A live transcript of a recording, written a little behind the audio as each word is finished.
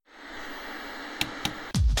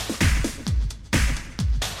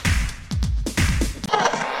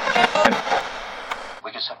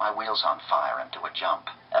my wheels on fire and do a jump.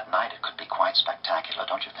 At night, it could be quite spectacular,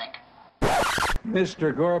 don't you think?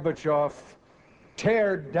 Mr. Gorbachev,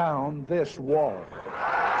 tear down this wall.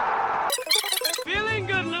 Feeling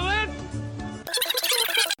good, Lewis?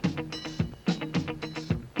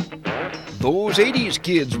 Those 80s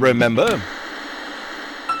kids remember.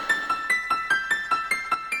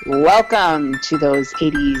 Welcome to those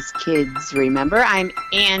 80s kids remember. I'm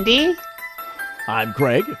Andy. I'm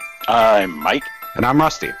Craig. I'm Mike. And I'm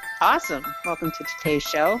Rusty. Awesome. Welcome to today's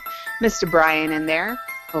show. Mr. Brian in there.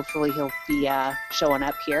 Hopefully he'll be showing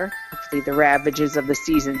up here. Hopefully the ravages of the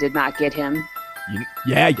season did not get him.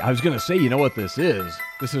 Yeah, I was going to say, you know what this is?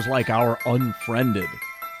 This is like our unfriended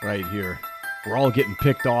right here. We're all getting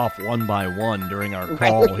picked off one by one during our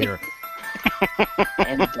call here.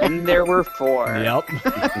 And then there were four. Yep.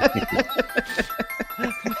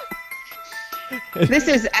 This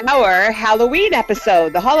is our Halloween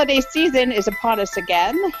episode. The holiday season is upon us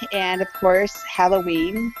again. And, of course,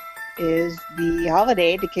 Halloween is the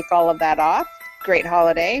holiday to kick all of that off. Great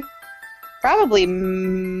holiday. Probably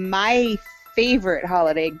my favorite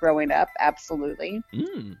holiday growing up. Absolutely.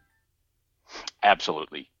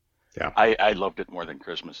 Absolutely. Yeah. I loved it more than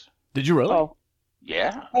Christmas. Did you really? Oh,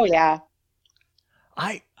 Yeah. oh yeah.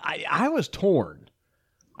 I was torn.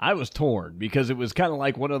 I was torn because it was kind of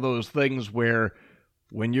like one of those things where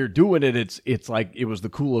when you're doing it, it's like it was the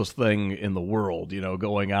coolest thing in the world, you know,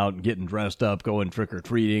 going out and getting dressed up, going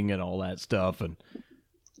trick-or-treating and all that stuff. And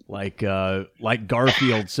like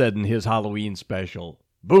Garfield said in his Halloween special,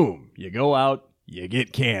 boom, you go out, you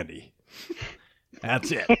get candy.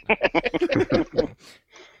 That's it.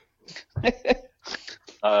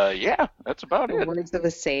 Yeah, that's about The it. words of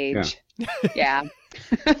a sage. Yeah.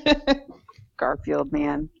 Garfield,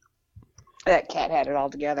 man. That cat had it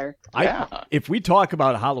all together. Yeah. If we talk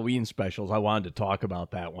about Halloween specials, I wanted to talk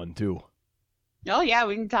about that one too. Oh, yeah,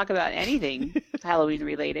 we can talk about anything Halloween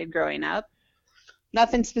related growing up.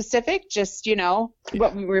 Nothing specific, just, you know,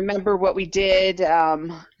 what we remember, what we did,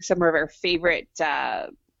 some of our favorite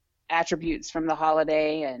attributes from the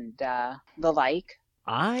holiday and the like.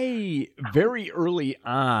 I, very early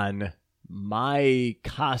on, my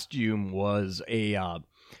costume was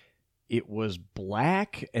it was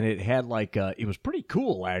black, and it had like it was pretty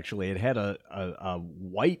cool, actually. It had a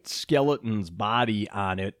white skeleton's body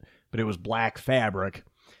on it, but it was black fabric.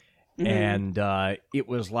 Mm-hmm. And it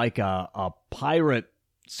was like a pirate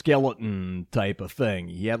skeleton type of thing.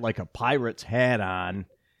 He had like a pirate's hat on,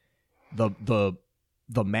 the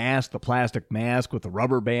mask, the plastic mask with the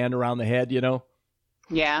rubber band around the head, you know?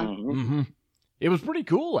 Yeah. Mm-hmm. It was pretty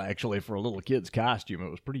cool, actually, for a little kid's costume. It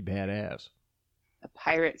was pretty badass. A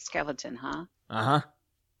pirate skeleton, huh? Uh-huh.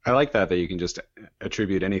 I like that you can just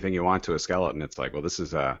attribute anything you want to a skeleton. It's like, well, this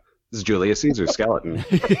is Julius Caesar's skeleton.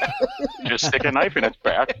 Just stick a knife in its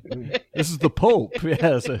back. This is the Pope.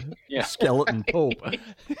 Yes, a skeleton Pope.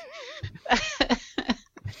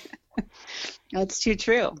 That's too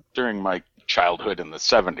true. During my childhood in the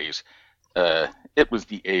 70s, it was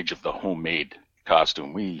the age of the homemade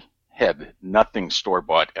costume. We had nothing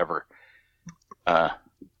store-bought ever.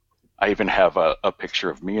 I even have a picture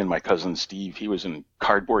of me and my cousin Steve. He was in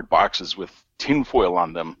cardboard boxes with tinfoil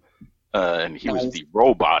on them, and he was the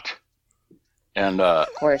robot. And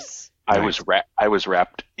of course, I was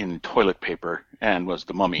wrapped in toilet paper and was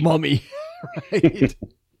the mummy. Mummy, right?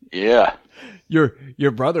 Yeah.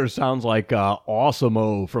 Your brother sounds like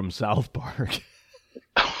Awesome-O from South Park.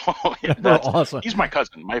 Oh, yeah, awesome. He's my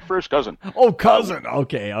cousin, my first cousin. Oh, cousin.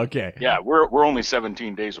 Okay. Yeah, we're only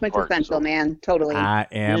 17 days apart. Quintessential, man. Totally. I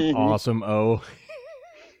am Awesome-O.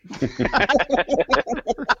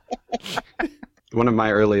 One of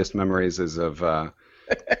my earliest memories is of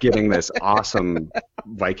getting this awesome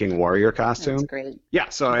Viking warrior costume. That's great. Yeah,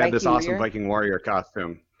 so I had this Viking awesome warrior? Viking warrior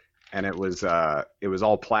costume, and it was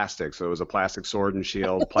all plastic. So it was a plastic sword and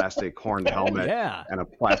shield, plastic horned helmet, Yeah. and a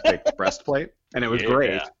plastic breastplate, and it was Yeah.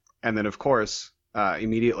 great. And then, of course,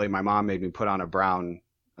 immediately my mom made me put on a brown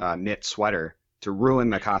knit sweater to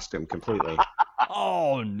ruin the costume completely.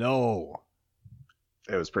 Oh, no.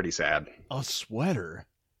 It was pretty sad. A sweater.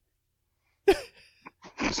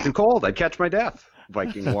 It's too cold. I'd catch my death.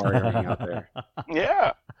 Viking warrioring out there.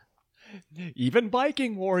 Yeah. Even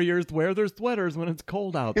Viking warriors wear their sweaters when it's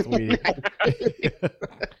cold out, sweetie.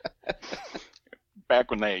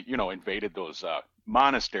 Back when they, invaded those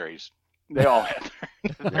monasteries, they all had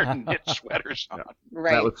their knit sweaters on.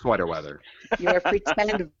 Right. That was sweater weather. You're a freak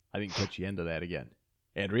spend I didn't catch you into that again.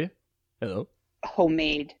 Andrea? Hello?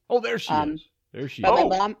 homemade. Oh, there she is. There she But is.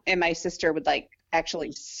 my mom and my sister would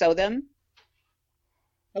actually sew them.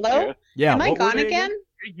 Hello? Yeah. Yeah. Am I what were gone they again?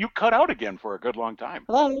 You cut out again for a good long time.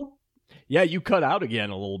 Hello? Yeah, you cut out again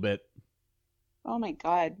a little bit. Oh my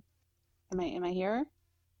God. Am I here?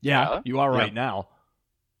 Yeah, you are right now.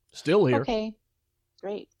 Still here. Okay.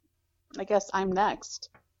 Great. I guess I'm next.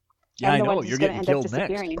 Yeah, I I'm the know. one You're who's gonna getting end killed up next.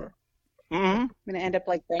 disappearing. Mm-hmm. I'm gonna end up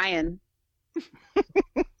like Brian.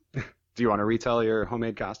 Do you want to retell your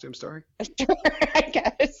homemade costume story? Sure, I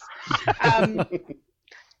guess.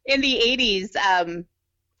 In the 80s,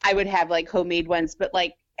 I would have like homemade ones, but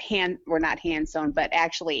like not hand sewn, but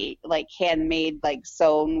actually like handmade, like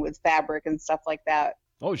sewn with fabric and stuff like that.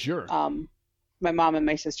 Oh, sure. My mom and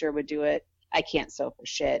my sister would do it. I can't sew for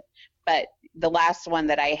shit. But the last one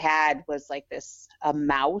that I had was like a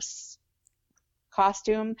mouse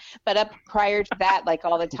costume. But up prior to that, like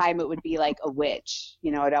all the time, it would be like a witch.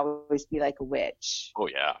 You know, it'd always be like a witch. Oh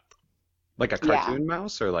yeah. Like a cartoon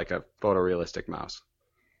mouse or like a photorealistic mouse?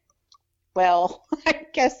 Well, I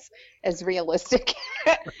guess as realistic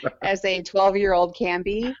as a 12-year-old can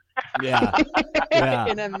be. Yeah.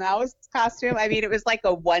 In a mouse costume. I mean, it was like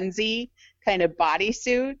a onesie kind of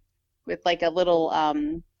bodysuit with like a little,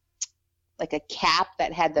 like a cap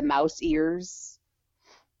that had the mouse ears.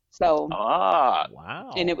 So,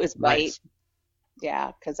 Wow. and it was white. Nice.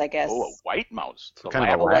 Yeah, because I guess Oh, a white mouse. So kind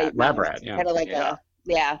of a white lab mouse. rat, yeah. Kind of like a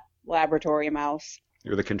laboratory mouse.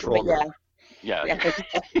 You're the control But group. Yeah.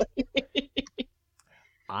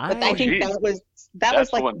 But I think that was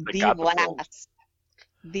That's like the one that got the vote.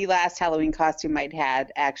 the last Halloween costume I'd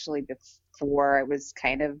had actually before I was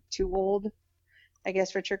kind of too old, I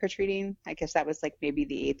guess, for trick-or-treating. I guess that was like maybe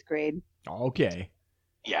the 8th grade. Okay.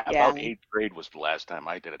 Yeah, Yeah. about 8th grade was the last time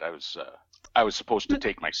I did it. I was supposed to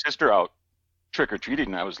take my sister out trick or treating,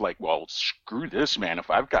 and I was like, well, screw this, man. If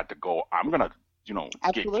I've got to go, I'm gonna, get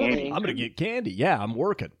Absolutely. candy. I'm going to get candy. Yeah, I'm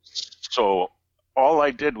working. So all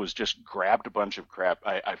I did was just grabbed a bunch of crap.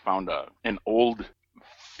 I found an old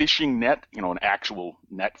fishing net, an actual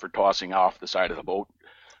net for tossing off the side of the boat,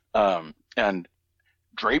 and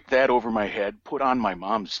draped that over my head, put on my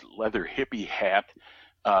mom's leather hippie hat,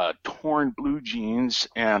 torn blue jeans,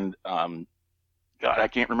 and God, I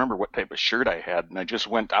can't remember what type of shirt I had, and I just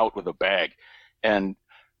went out with a bag. And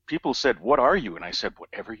people said, "What are you?" And I said,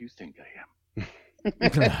 "Whatever you think I am."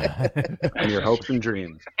 And your hopes and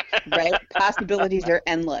dreams. Right? Possibilities are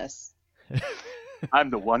endless. I'm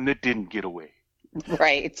the one that didn't get away.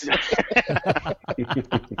 Right.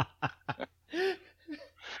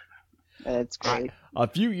 That's great. A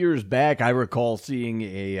few years back, I recall seeing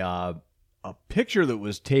a picture that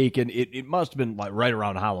was taken. It must have been like right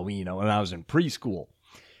around Halloween, when I was in preschool,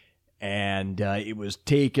 and it was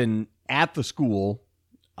taken at the school.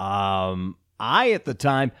 At the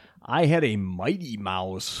time, I had a Mighty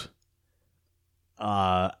Mouse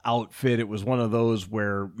outfit. It was one of those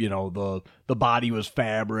where the body was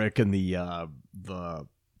fabric and the the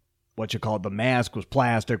mask was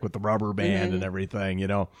plastic with the rubber band and everything.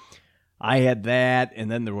 I had that,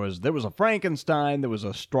 and then there was a Frankenstein, there was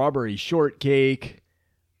a strawberry shortcake,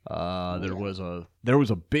 there was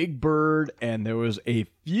a Big Bird, and there was a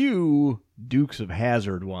few Dukes of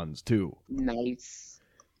Hazzard ones too. Nice.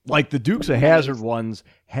 Like the Dukes of Hazzard ones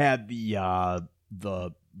had the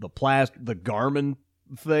Garmin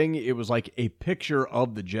thing. It was like a picture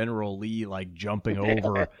of the General Lee like jumping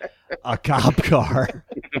over a cop car,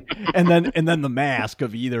 and then the mask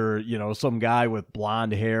of either some guy with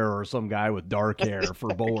blonde hair or some guy with dark hair for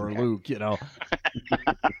Bo or Luke.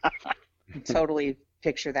 Totally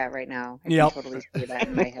picture that right now. I Yep. can totally see that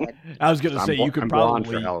in my head. I was gonna say I'm blonde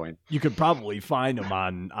for Halloween. you could probably find them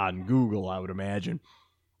on Google, I would imagine.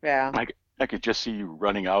 Yeah. I could just see you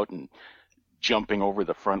running out and jumping over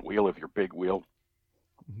the front wheel of your big wheel,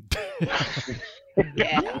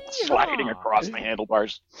 Yeah. sliding across the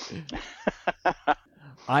handlebars.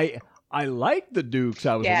 I like the Dukes.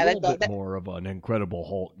 I was Yeah, a little that- bit more of an Incredible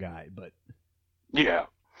Hulk guy, but Yeah.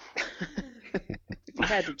 You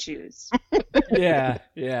had to choose. yeah.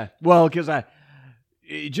 Well,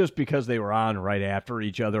 because they were on right after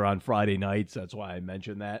each other on Friday nights. That's why I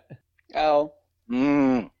mentioned that. Oh,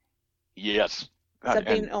 Yes. God,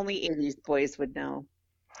 something only 80s boys would know.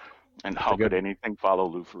 and how could anything follow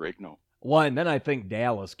Lou Ferrigno? Well, and then I think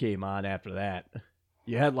Dallas came on after that.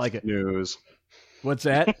 You had like a Snooze. what's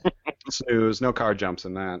that? Snooze. No car jumps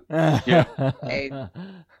in that. Hey.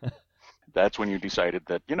 That's when you decided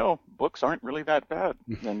that, books aren't really that bad.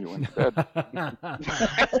 Then you went to bed.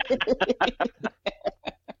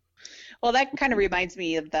 Well, that kind of reminds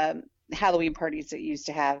me of the Halloween parties that you used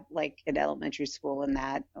to have, like in elementary school, and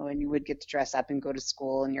that when you would get to dress up and go to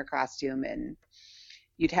school in your costume, and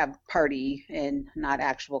you'd have party and not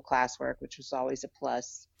actual classwork, which was always a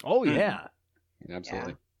plus. Oh yeah.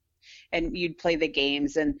 Absolutely. And you'd play the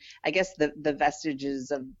games, and I guess the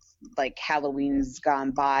vestiges of like Halloween's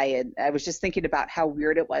gone by, and I was just thinking about how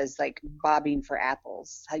weird it was, like bobbing for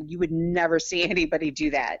apples. How you would never see anybody do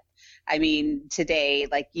that. I mean, today,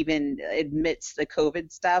 like even amidst the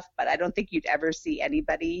COVID stuff, but I don't think you'd ever see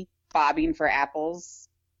anybody bobbing for apples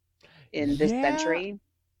in this century.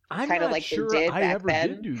 I'm Kinda not like they sure did I back ever then.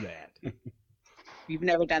 did do that. You've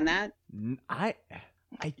never done that? I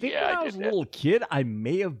think Yeah, when I I was a did that. little kid, I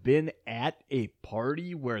may have been at a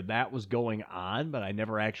party where that was going on, but I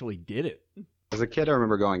never actually did it. As a kid, I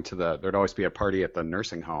remember going to there'd always be a party at the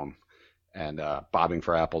nursing home, and bobbing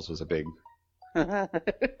for apples was a big,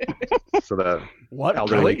 so the What?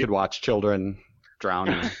 elderly Really? could watch children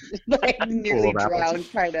drown. Like nearly of apples.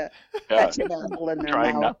 drowned trying to Yeah. catch an apple in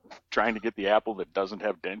their mouth. Trying to get the apple that doesn't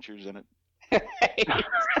have dentures in it.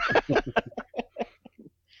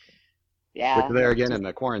 Yeah. But there again in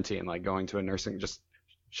the quarantine, like going to a nursing, just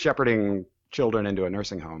shepherding children into a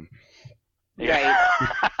nursing home. Right.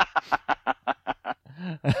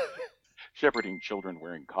 Shepherding children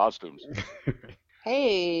wearing costumes.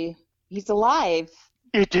 Hey, he's alive.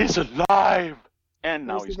 It is alive, and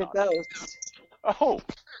now Where's he's the not. ghost? Oh,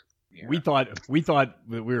 We thought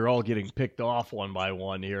that we were all getting picked off one by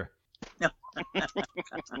one here.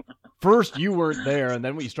 First you weren't there, and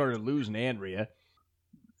then we started losing Andrea.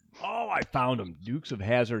 Oh, I found him. Dukes of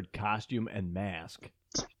Hazzard costume and mask.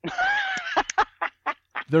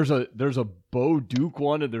 There's a Bo Duke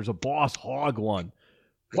one and there's a Boss Hog one.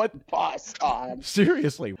 What? Boss Hog.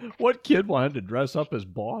 Seriously, what kid wanted to dress up as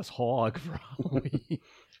Boss Hog for Halloween?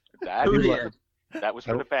 that, Who was- did? that was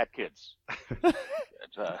for the fat kids.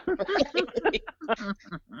 It's,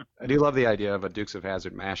 I do love the idea of a Dukes of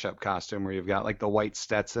Hazzard mashup costume where you've got like the white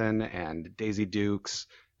Stetson and Daisy Dukes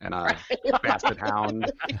and a Basset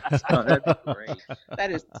Hound. Oh, that'd be great.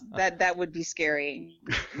 That would be scary.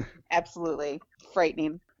 Absolutely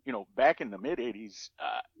frightening. you know, back in the mid 80s,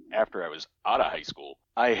 after I was out of high school,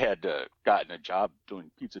 I had gotten a job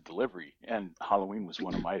doing pizza delivery, and Halloween was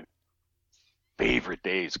one of my favorite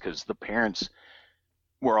days because the parents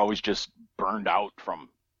were always just burned out from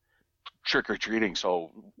trick or treating,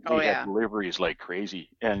 so we had deliveries like crazy.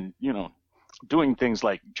 And you know, doing things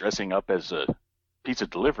like dressing up as a pizza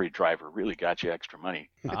delivery driver really got you extra money.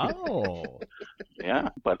 Oh. Yeah,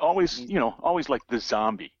 but always, you know, always like the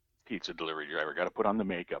zombie pizza delivery driver. Got to put on the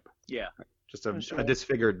makeup. Yeah. Just a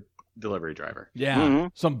disfigured delivery driver. Yeah,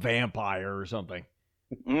 Mhm. some vampire or something.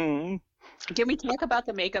 Mm-hmm. Can we talk about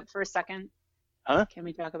the makeup for a second? Huh? Can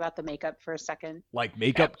we talk about the makeup for a second? Like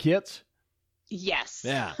makeup kits? Yes.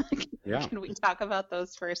 Yeah. Yeah. Can we talk about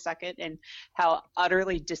those for a second and how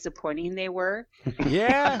utterly disappointing they were?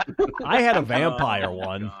 Yeah. I had a vampire Oh,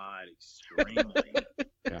 one. God, extremely.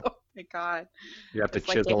 Oh my God. You have to It's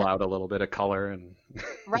like they chisel have- out a little bit of color and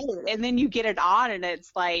Right. And then you get it on and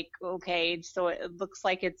it's like, okay, so it looks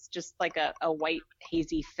like it's just like a white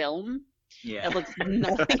hazy film. Yeah. It looks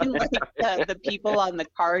nothing like the people on the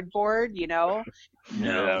cardboard, you know?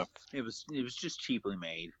 No. Yeah. It was just cheaply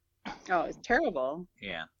made. Oh, it's terrible.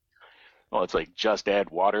 Yeah. Well, it's like just add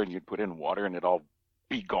water, and you'd put in water, and it'd all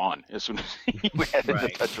be gone as soon as you added a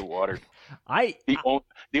Right. touch of water. I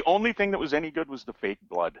The only thing that was any good was the fake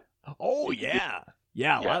blood. oh yeah.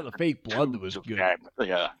 Yeah, a lot of the fake blood was good.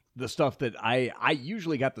 Yeah. The stuff that I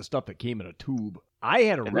usually got the stuff that came in a tube. I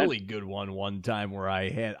had a And really good one time where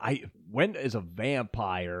I went as a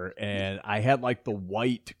vampire and I had like the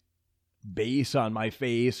white base on my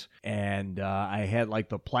face and I had like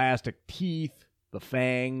the plastic teeth, the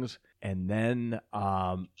fangs, and then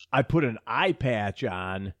I put an eye patch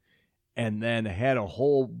on and then had a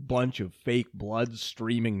whole bunch of fake blood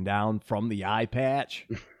streaming down from the eye patch.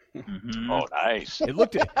 Mhm. Oh, nice.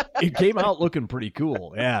 It came out looking pretty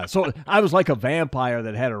cool. Yeah. So I was like a vampire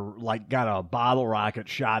that had got a bottle rocket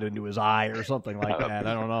shot into his eye or something like that.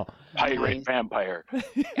 I don't know. Pirate Nice. vampire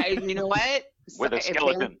You know what? with a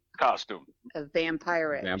skeleton costume. A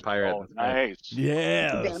vampire. vampire. Oh, nice.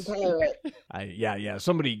 Yes. Vampire. Yeah.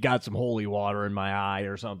 Somebody got some holy water in my eye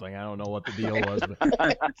or something. I don't know what the deal was,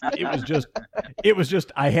 but it was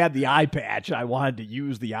just I had the eye patch. I wanted to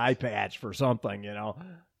use the eye patch for something, you know.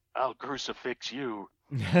 I'll crucifix you.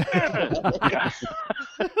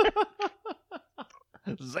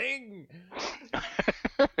 Zing.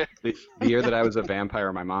 The year that I was a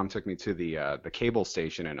vampire, my mom took me to the cable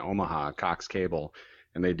station in Omaha, Cox Cable,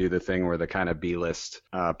 and they do the thing where the kind of B-list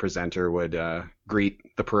presenter would greet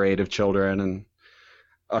the parade of children and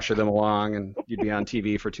usher them along, and you'd be on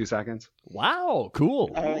TV for 2 seconds. Wow,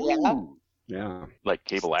 cool. Yeah. Yeah, Like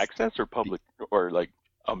cable access or public or like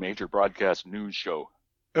a major broadcast news show.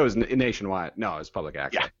 it was nationwide. No, it was public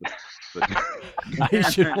access. But-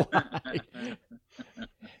 Nationwide.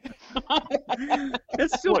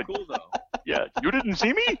 That's still What? cool though. Yeah, you didn't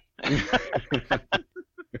see me?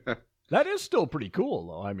 That is still pretty cool,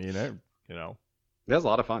 though. I mean, you know, That's a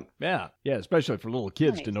lot of fun. yeah, especially for little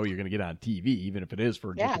kids to Nice. know you're going to get on TV, even if it is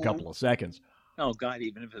for just a Yeah. couple of seconds. Oh God,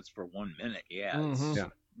 even if it's for 1 minute, yeah, Mhm. Yeah.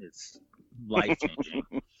 it's life changing.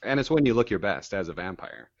 And it's when you look your best as a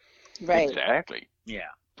vampire. Right. Exactly. Yeah.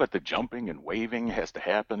 But the jumping and waving has to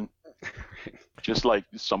happen. Just like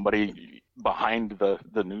somebody behind the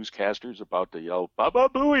newscasters about to yell, Baba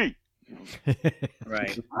Booey!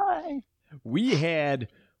 Right. Hi. We had,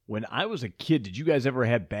 when I was a kid, did you guys ever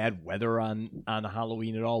have bad weather on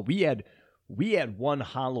Halloween at all? We had one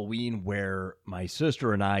Halloween where my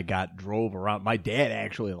sister and I drove around. My dad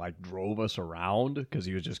actually drove us around because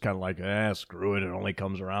he was just kind of like, screw it. It only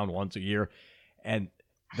comes around once a year. And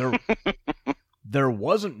there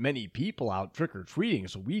wasn't many people out trick-or-treating.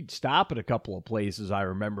 So we'd stop at a couple of places, I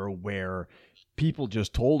remember, where people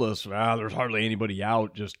just told us, there's hardly anybody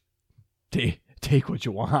out. Just take what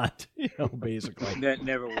you want, basically. That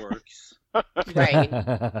never works. Right.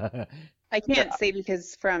 I can't say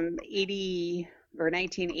because from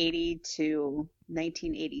 1980 to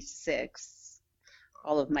 1986,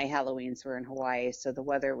 all of my Halloweens were in Hawaii, so the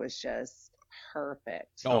weather was just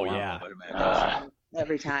perfect. Oh, wow, yeah. I would imagine.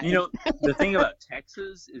 Every time. You know, the thing about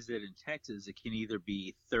Texas is that in Texas it can either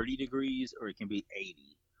be 30 degrees or it can be 80.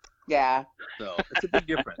 Yeah. So it's a big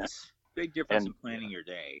difference. Big difference And- in planning your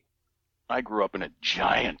day. I grew up in a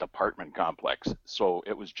giant apartment complex, so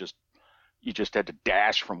it was just you just had to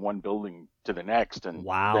dash from one building to the next, and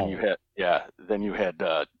Wow. then you had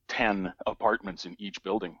 10 apartments in each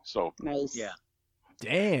building. So Nice. Yeah.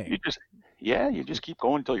 Dang. you just keep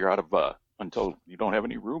going until you're out of until you don't have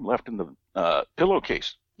any room left in the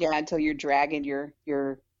pillowcase. Yeah, until you're dragging your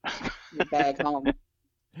bag home.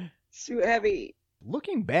 It's too heavy.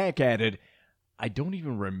 Looking back at it, I don't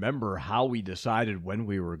even remember how we decided when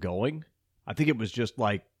we were going. I think it was just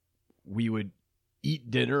like we would eat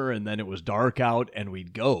dinner and then it was dark out and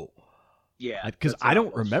we'd go. Yeah. Because that's I how don't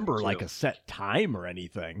it was remember too. like a set time or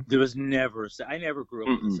anything. There was never. I never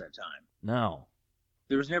grew up with a Mm-mm. set time. No.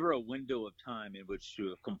 There was never a window of time in which to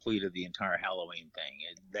have completed the entire Halloween thing.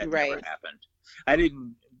 That never Right. happened. I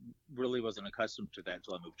wasn't accustomed to that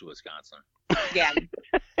until I moved to Wisconsin. Yeah.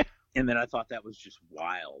 And then I thought that was just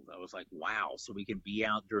wild. I was like, wow, so we can be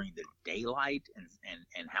out during the daylight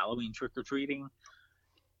and Halloween trick-or-treating?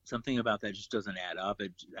 Something about that just doesn't add up.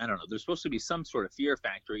 I don't know. There's supposed to be some sort of fear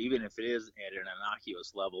factor, even if it is at an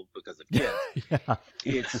innocuous level because of kids. Yeah.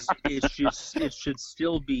 It should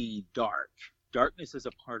still be dark. Darkness is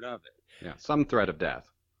a part of it. Yeah, some threat of death.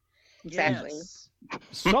 Exactly. Yes.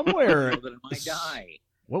 Somewhere, So that it might die.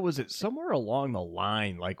 what was it? Somewhere along the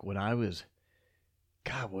line, like when I was,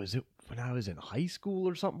 was it when I was in high school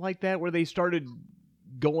or something like that, where they started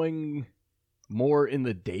going more in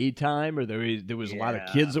the daytime, or there was a lot of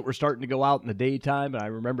Yeah. kids that were starting to go out in the daytime, and I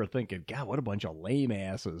remember thinking, God, what a bunch of lame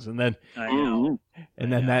asses, and then I know.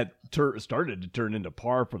 that started to turn into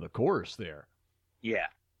par for the course there. Yeah.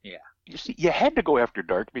 You see, you had to go after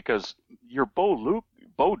dark because your Bo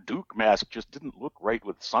Duke mask just didn't look right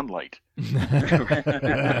with sunlight. Hides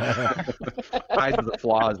the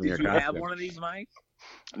flaws in your Did you have costume. one of these, Mike?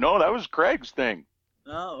 No, that was Craig's thing.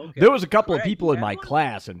 Oh, okay. There was a couple of Craig, people you in had my one?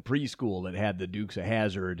 class in preschool that had the Dukes of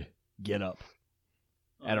Hazzard get up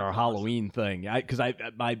at Oh, our that's Halloween thing. Because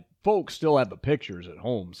my folks still have the pictures at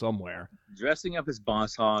home somewhere. awesome. Dressing up as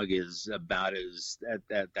Boss Hog is about as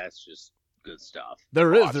that's just good stuff.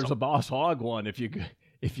 There's Awesome. a Boss Hog one if you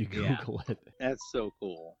Yeah. Google it. That's so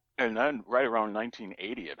cool. And then right around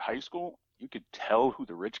 1980 at high school, you could tell who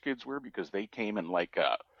the rich kids were because they came in like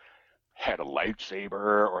had a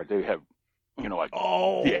lightsaber, or they have, like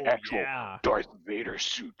Oh, the actual yeah. Darth Vader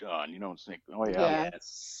suit on. It's like, oh yeah. Yeah.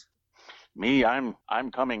 Yes. Me, I'm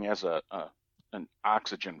coming as an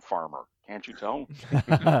oxygen farmer. Can't you tell?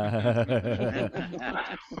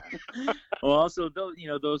 Well, also,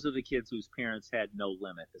 those are the kids whose parents had no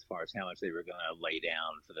limit as far as how much they were going to lay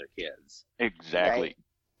down for their kids, Exactly.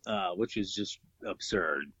 which is just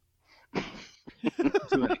absurd to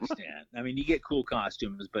an extent. I mean, you get cool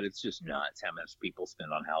costumes, but it's just nuts how much people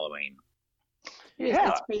spend on Halloween.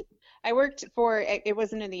 Yeah. It's great. I worked for, it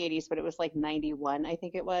wasn't in the 80s, but it was like 91, I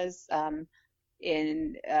think it was,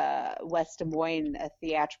 in West Des Moines, a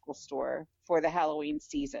theatrical store for the Halloween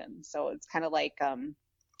season. So it's kind of like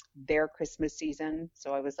their Christmas season.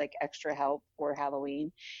 So I was like extra help for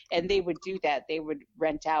Halloween. And they would do that. They would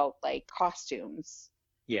rent out like costumes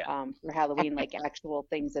Yeah. for Halloween, like actual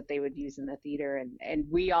things that they would use in the theater. And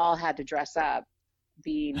we all had to dress up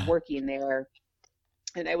working there.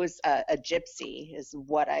 And I was a gypsy is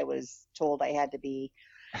what I was told I had to be.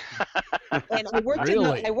 And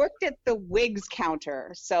Really? I worked at the wigs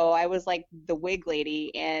counter, so I was like the wig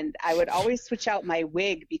lady, and I would always switch out my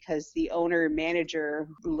wig because the owner manager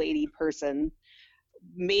lady person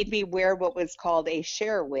made me wear what was called a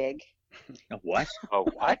share wig. A what? Oh,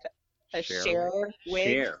 what? A Share share wig.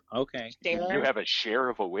 Share. Okay. Share. You have a share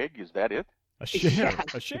of a wig? Is that it? A share, Yeah.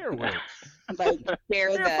 a share wig. Like share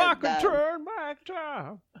If I could the turn back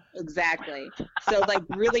time. exactly. So like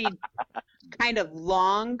really kind of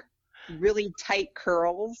long, really tight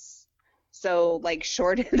curls. So like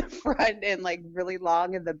short in the front and like really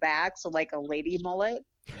long in the back. So like a lady mullet.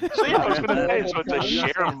 So yeah, I was going to say, so it's a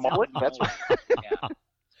Cher mullet? That's what,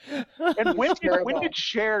 Yeah. and when Terrible. did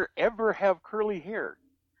Cher ever have curly hair?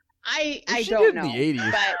 I She don't did know. in the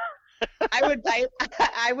 80s. But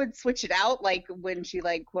I would switch it out like when she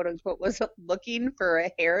like quote unquote was looking for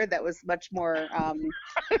a hair that was much more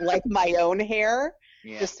like my own hair.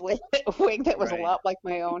 Yeah. Just with a wig that was Right. a lot like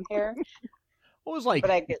my own hair. It was like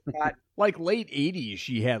But I get that. like late 80s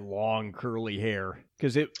she had long curly hair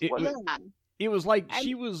because What? Yeah. it was like I-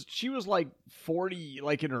 she was like 40,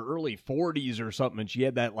 like in her early 40s or something, and she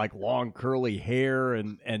had that like long curly hair,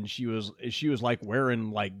 and she was like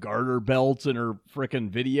wearing like garter belts in her frickin'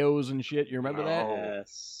 videos and shit. You remember that? Oh.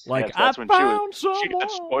 Yes. Like Yes, that's I when she was- found She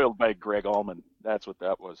got someone. spoiled by Greg Allman. That's what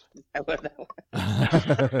that was.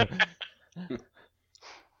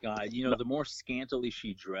 God, you know, the more scantily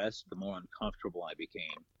she dressed, the more uncomfortable I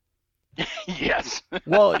became. Yes.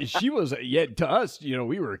 Well, she was, yeah, to us, you know,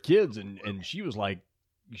 we were kids, and she was like,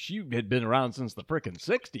 she had been around since the frickin'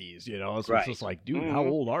 60s, you know, so Right. it's just like, dude, how Mhm.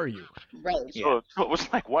 old are you? Right. So it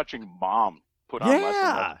was like watching Mom put on lessons.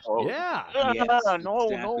 Yeah, Oh, yeah, Yes, no, exactly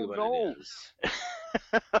no, what no. it is.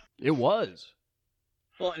 it was.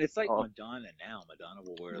 Well, and it's like Oh. Madonna now. Madonna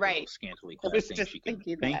will wear the Right. most scantily I clad was things just she can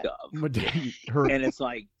thinking think that. of. Her, And it's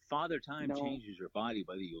like Father Time No. changes your body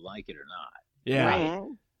whether you like it or not. yeah, Right.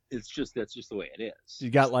 It's just that's just the way it is. she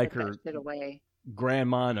got like Put her that shit away.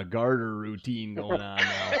 grandma in a garter routine going on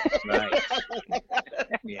now. Right.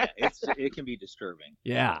 Yeah, it can be disturbing.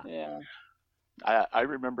 Yeah. Yeah. I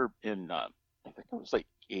remember in I think it was like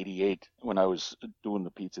 '88 when I was doing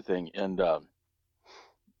the pizza thing, and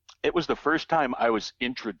it was the first time I was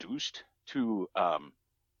introduced to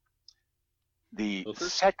the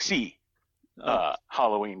Hookers? sexy Oh,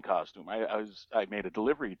 Halloween costume. I made a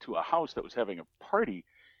delivery to a house that was having a party,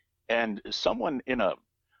 and someone in a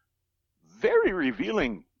very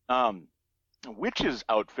revealing witch's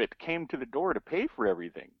outfit came to the door to pay for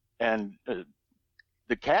everything, and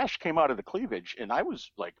the cash came out of the cleavage, and I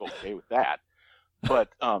was like okay with that, but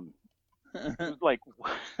like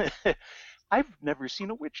I've never seen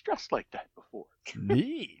a witch dressed like that before.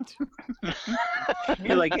 Neat.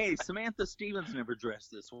 You're like, hey, Samantha Stevens never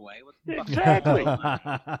dressed this way. What the fuck? Exactly.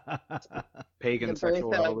 Pagan The birth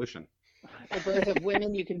sexual of- revolution. The birth of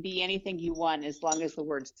women, you can be anything you want as long as the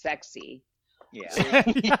word's sexy. Yeah.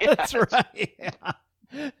 That's right.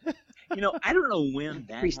 You know, I don't know when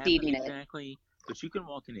that Preceding happened it. exactly, but you can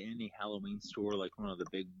walk into any Halloween store, like one of the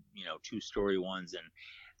big, you know, 2-story ones, and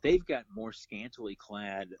they've got more scantily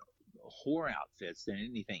clad whore outfits than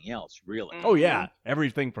anything else, really. Oh yeah,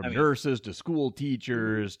 everything from I mean- nurses to school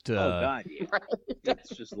teachers to Oh God, yeah. It's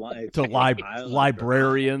just like to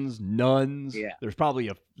librarians, nuns. Yeah. There's probably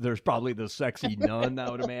the sexy nun, I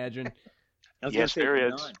would imagine. I was Yes, gonna say there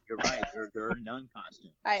the is. nun. You're right. There are nun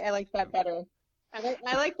costumes. I like that better.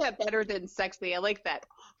 I like that better than sexy. I like that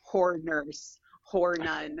whore nurse, whore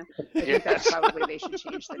nun. I think that's probably they should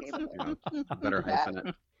change the name of it. Better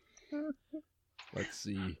hyphen it. Let's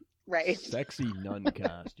see. Right. Sexy nun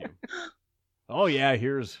costume. Oh yeah,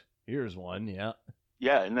 here's one. Yeah.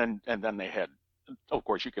 Yeah, and then they had, of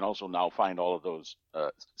course, you can also now find all of those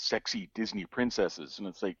sexy Disney princesses, and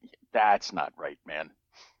it's like that's not right, man.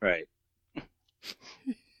 Right.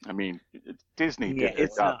 I mean, Disney Yeah, did their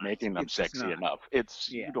it's job not. making them It's just sexy not. enough. It's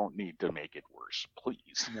Yeah. you don't need to make it worse,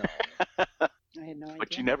 please. No. I had no idea.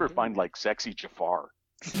 But you never find like sexy Jafar.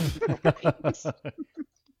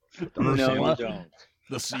 No, you Ursula, don't.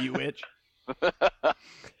 the sea witch.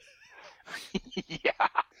 Yeah,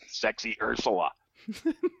 sexy Ursula.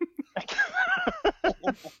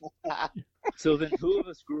 So then, who of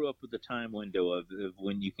us grew up with the time window of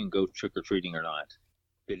when you can go trick or treating or not?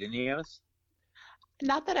 Did any of us?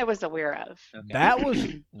 Not that I was aware of. Okay. That was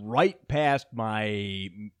right past my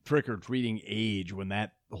trick or treating age when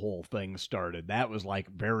that whole thing started. That was like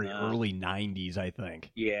very early 90s, I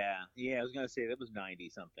think. Yeah. I was gonna say that was 90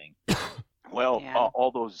 something. Well, Yeah.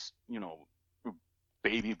 all those,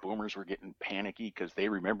 baby boomers were getting panicky because they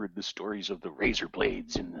remembered the stories of the razor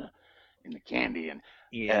blades and and the candy. And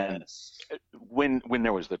Yes. when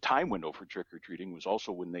there was the time window for trick or treating was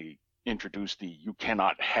also when they introduced the you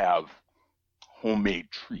cannot have homemade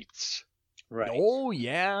treats. Right. Oh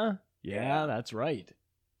yeah, Yeah. that's right.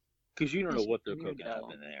 Because you don't know what they're Weird, cooking up though.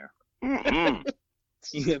 in there. Mm-mm.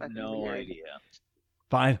 It's You just have fucking no weird. idea.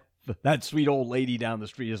 Fine. That sweet old lady down the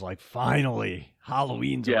street is like, finally,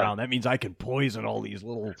 Halloween's Yeah. around. That means I can poison all these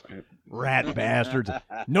little rat bastards.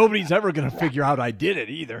 Nobody's ever gonna figure out I did it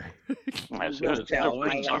either. As Well, soon as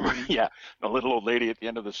Halloween. yeah, the little old lady at the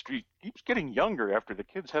end of the street keeps getting younger after the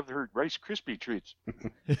kids have their Rice Krispie treats.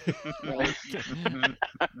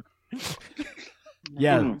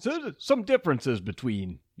 Yeah, so there's some differences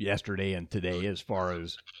between yesterday and today as far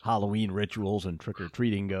as Halloween rituals and trick or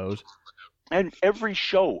treating goes. And every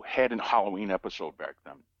show had a Halloween episode back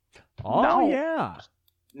then. Oh No. yeah.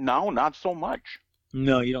 Now, not so much.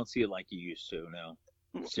 No, you don't see it like you used to. No,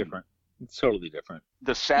 it's different. It's totally different.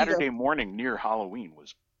 The Saturday morning near Halloween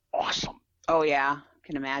was awesome. Oh yeah,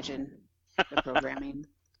 can imagine the programming.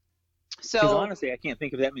 Because So honestly, I can't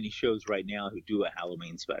think of that many shows right now who do a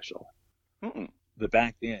Halloween special. Mm-mm. But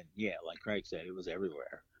back then, yeah, like Craig said, it was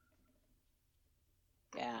everywhere.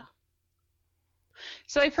 yeah.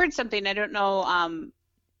 So I've heard something. I don't know,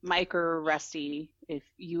 Mike or Rusty, if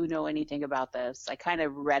you know anything about this. I kind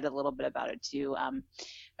of read a little bit about it too. I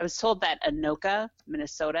was told that Anoka,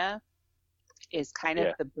 Minnesota, is kind of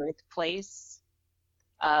Yeah. the birthplace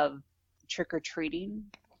of trick or treating.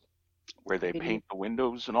 Where they Maybe. paint the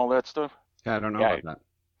windows and all that stuff. Yeah, I don't know Yeah. about that.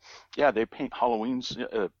 Yeah, they paint Halloween's.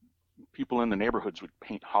 People in the neighborhoods would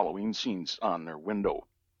paint Halloween scenes on their window.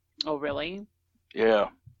 Oh, really? Yeah.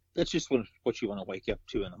 That's just what you want to wake up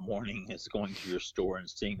to in the morning is going to your store and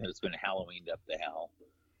seeing that it's been Halloweened up to hell.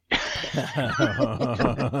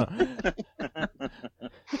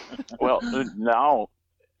 Well, now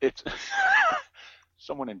it's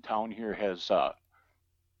someone in town here has a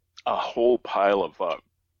whole pile of.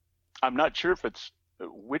 I'm not sure if it's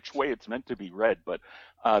which way it's meant to be read, but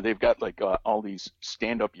they've got like all these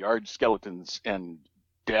stand-up yard skeletons and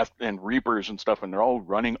death and reapers and stuff, and they're all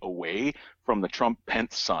running away from the Trump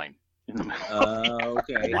Pence sign in the middle.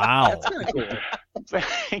 Okay. Wow. That's kind of cool.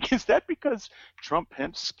 Is that because Trump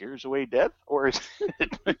Pence scares away death, or is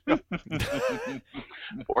it,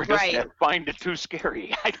 or does Right. that find it too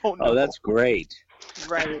scary? I don't know. Oh, that's great.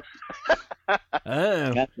 Right.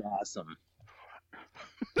 That's awesome.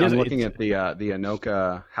 I'm It's- looking at the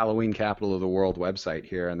Anoka Halloween Capital of the World website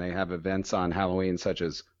here, and they have events on Halloween such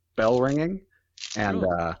as bell ringing and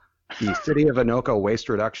the City of Anoka Waste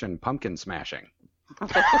Reduction Pumpkin Smashing.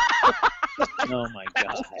 Oh my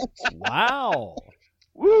God. Wow.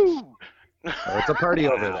 Woo! So it's a party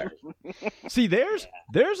over there. See, there's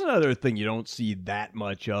another thing you don't see that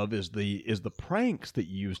much of is the pranks that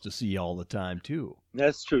you used to see all the time too.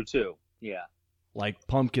 That's true too. Yeah. Like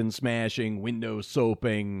pumpkin smashing, window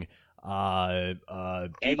soaping, Egging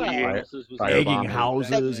Yeah. houses was Fire egging bombing.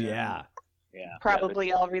 houses, yeah. Yeah.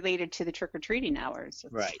 Probably all related to the trick or treating hours.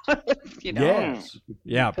 Right. You know. Yes.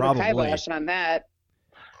 Yeah, Put a probably. kibosh on that.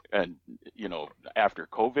 And after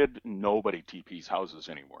COVID, nobody TPs houses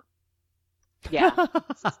anymore. Yeah.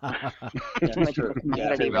 That's Like true. a commodity Yeah,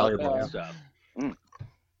 right valuable there. stuff.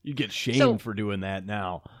 You get shamed So- for doing that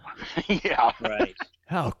now. Yeah. Right.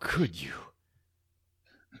 How could you?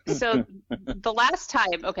 So the last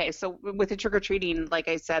time, okay, so with the trick or treating, like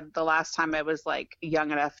I said, the last time I was like young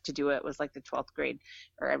enough to do it was like the 12th grade,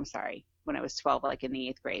 or I'm sorry, when I was 12, like in the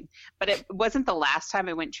 8th grade. But it wasn't the last time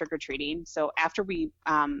I went trick or treating. So after we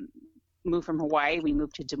moved from Hawaii, we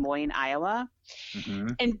moved to Des Moines, Iowa. Mm-hmm.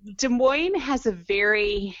 And Des Moines has a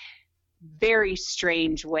very, very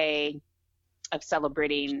strange way of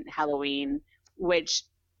celebrating Halloween, which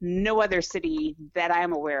no other city that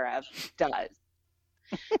I'm aware of does.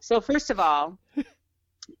 So first of all,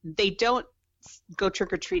 they don't go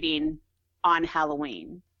trick-or-treating on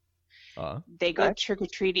Halloween. They go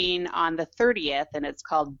trick-or-treating on the 30th, and it's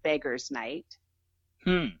called Beggar's Night.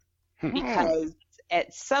 Because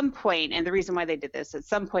at some point, and the reason why they did this, at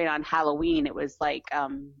some point on Halloween, it was like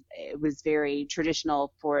it was very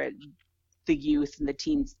traditional for the youth and the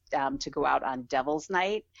teens to go out on Devil's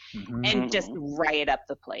Night and just riot up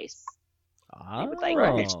the place. They would like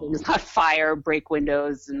catch things on fire, break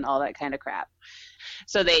windows, and all that kind of crap.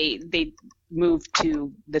 So they moved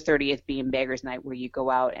to the 30th being Beggar's Night, where you go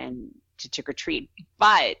out and to trick or treat.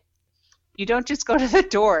 But you don't just go to the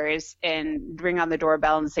doors and ring on the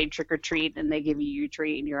doorbell and say trick or treat, and they give you your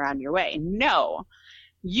treat and you're on your way. No,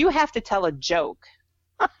 you have to tell a joke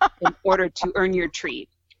in order to earn your treat.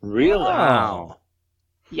 Really? Wow.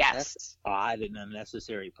 Yes. That's odd and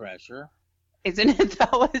unnecessary pressure. Isn't it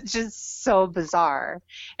though? It's just so bizarre.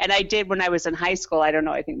 And I did when I was in high school, I don't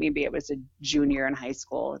know, I think maybe it was a junior in high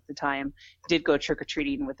school at the time, did go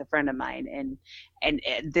trick-or-treating with a friend of mine, and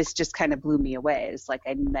this just kind of blew me away. It's like,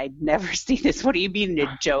 I'd never seen this. What do you mean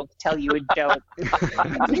a joke? Tell you a joke. I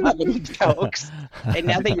don't have any jokes. And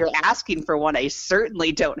now that you're asking for one, I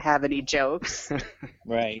certainly don't have any jokes.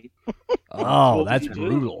 Right. Oh, What that's would you do?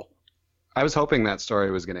 brutal. I was hoping that story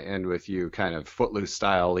was going to end with you kind of Footloose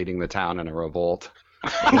style leading the town in a revolt.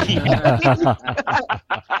 I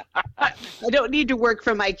don't need to work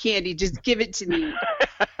for my candy. Just give it to me.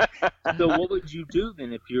 So what would you do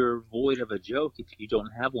then if you're void of a joke, if you don't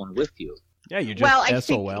have one with you? Yeah, you just Well, I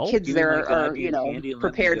SOL. think kids Do there like, are, give me candy and let me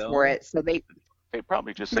prepared go? for it. So they, They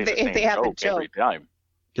probably just say But the if same they have a joke every joke. time.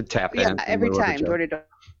 Could tap yeah, dance in every lieu of a time, joke. door to door.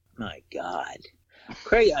 My God.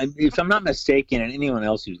 Craig, if I'm not mistaken, and anyone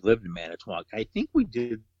else who's lived in Manitowoc, I think we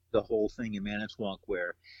did the whole thing in Manitowoc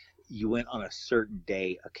where you went on a certain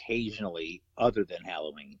day occasionally other than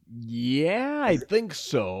Halloween. Yeah, I think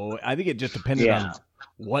so. I think it just depended Yeah. on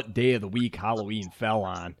what day of the week Halloween fell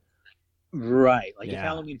on. Right. Like if Yeah.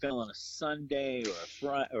 Halloween fell on a Sunday or a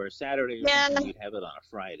Friday or a Saturday or Yeah. something, you'd have it on a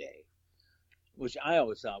Friday. Which I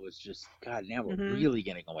always thought was just, God, now we're Mhm. really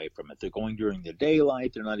getting away from it. They're going during the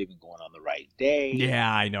daylight. They're not even going on the right day.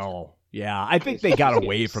 Yeah, I know. Yeah, I think they got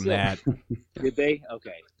away from that. Did they?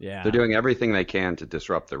 Okay. Yeah. They're doing everything they can to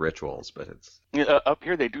disrupt the rituals, but it's Up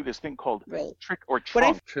here, they do this thing called Right. trick or What I-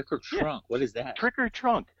 trunk. Trick or trunk. What is that? Trick or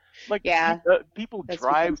trunk. Like Yeah. people That's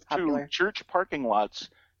drive become popular. to church parking lots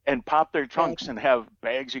and pop their trunks and have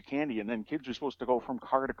bags of candy, and then kids are supposed to go from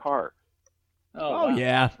car to car. Oh, wow.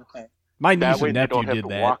 yeah. Okay. My That niece way and they nephew don't have did to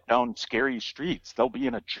that. walk down scary streets. They'll be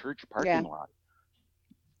in a church parking Yeah. lot.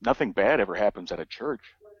 Nothing bad ever happens at a church.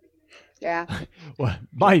 Yeah. Well,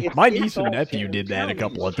 my It's niece and all nephew did that a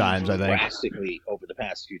couple of times, I think. Drastically over the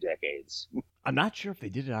past few decades. I'm not sure if they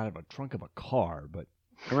did it out of a trunk of a car, but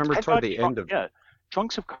I remember I toward thought the end of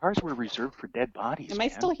trunks of cars were reserved for dead bodies. Am I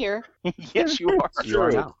man. still here? Yes, you are. you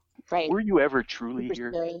are now. Right. Were you ever truly Super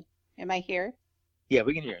here? scary. Am I here? Yeah,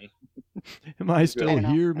 we can hear you. am I I still don't know.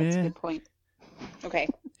 here, That's a man? good point. Okay.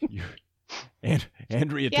 You- and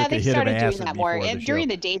Andrea Yeah, took a they hit of started doing acid that more. before And the during show.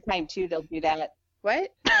 the daytime, too, they'll do that.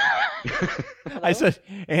 What? I said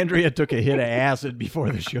Andrea took a hit of acid before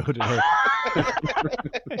the show today.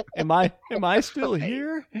 am I still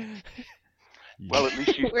here? Well, at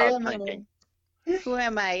least you Where stopped am I? drinking. Who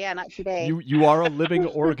am I? Yeah, not today. You are a living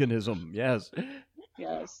organism. Yes.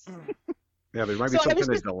 Yes. Yeah, there might be So I some was kind of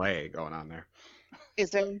just- delay going on there. Is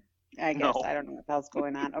there? I guess No. I don't know what the hell's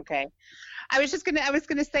going on. Okay. I was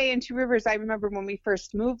gonna say in Two Rivers, I remember when we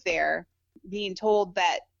first moved there, being told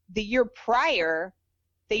that the year prior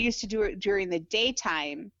they used to do it during the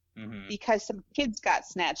daytime Mm-hmm. because some kids got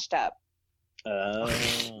snatched up,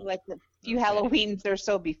 like a few Okay. Halloweens or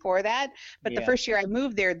so before that. But the Yeah. first year I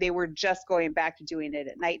moved there, they were just going back to doing it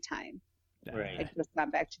at nighttime. Right. They just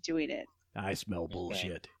got back to doing it. I smell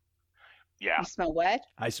bullshit. Yeah. You smell what?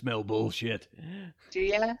 I smell bullshit. Do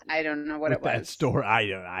you? I don't know what With it was. that store, I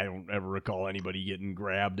don't ever recall anybody getting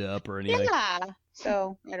grabbed up or anything. Yeah.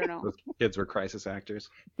 So I don't know. Those kids were crisis actors.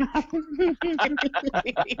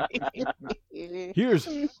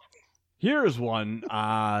 Here's one.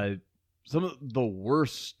 Some of the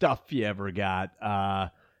worst stuff you ever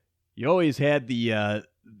got. You always had the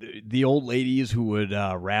old ladies who would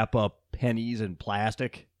wrap up pennies in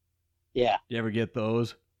plastic. Yeah. You ever get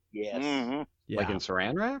those? Yes. hmm Yeah. Like in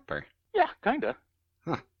saran wrap, or Yeah, kind of.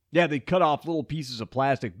 Yeah, they cut off little pieces of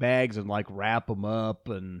plastic bags and like wrap them up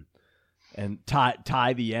and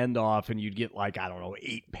tie the end off, and you'd get like, I don't know,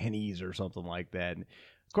 8 pennies or something like that. And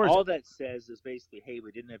of course, All that says is basically, hey,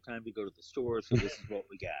 we didn't have time to go to the store, so this is what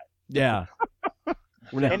we got. yeah.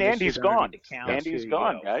 We're not- And This Andy's is underneath gone. the counter. Andy's Here you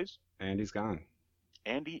gone, go. guys. Andy's gone.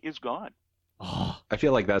 Andy is gone. Oh, I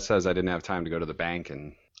feel like that says I didn't have time to go to the bank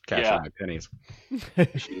and cash Yeah. out my pennies.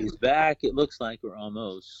 She's back. It looks like we're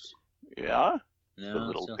almost. Yeah. No, The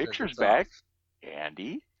little still has picture's its back. off.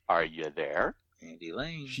 Andy, are you there? Andy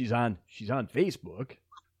Lane. she's on Facebook.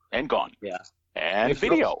 And gone. Yeah. And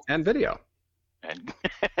video. And video. And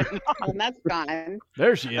And that's gone.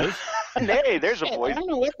 There she is. hey, there's a Shit, I voice. don't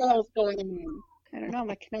know what the hell's going on. I don't know.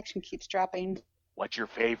 My connection keeps dropping. What's your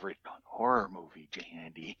favorite horror movie,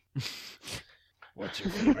 Andy? What's your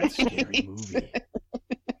favorite scary movie?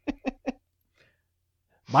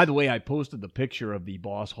 By the way, I posted the picture of the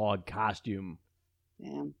Boss Hog costume.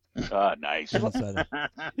 Yeah. Nice. Inside.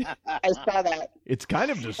 I saw that. It's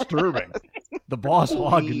kind of disturbing. The Boss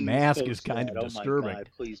Hog Please mask post is kind that. of Oh disturbing. my God,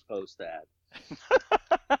 please post that.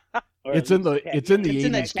 It's in the It's in the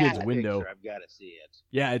 80s kids chat. window. I've got to see it.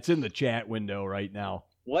 Yeah, it's in the chat window right now.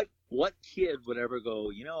 What kid would ever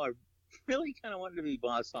go, I really kind of wanted to be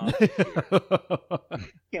Boss Hogg this year.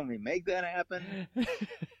 Can we make that happen?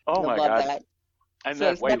 Oh I my love God. that. And So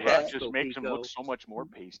that it's white got hat the- just makes him look so much more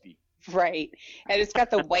pasty. Right. And it's got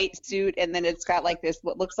the white suit, and then it's got like this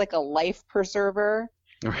what looks like a life preserver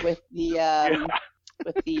with the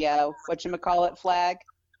whatchamacallit flag,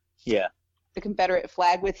 Yeah. the Confederate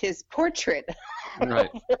flag with his portrait. Right.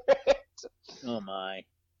 Oh my.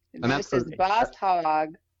 And And this that's is the- Boss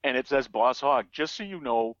Hogg. And it says Boss Hogg, just so you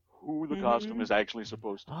know who the Mhm. costume is actually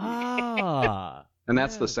supposed to be. Ah. And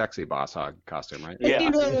that's the sexy Boss Hogg costume, right? Yeah.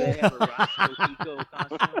 Do they have a Roscoe Pico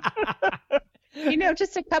costume?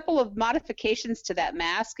 Just a couple of modifications to that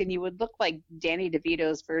mask, and you would look like Danny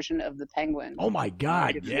DeVito's version of the Penguin. Oh my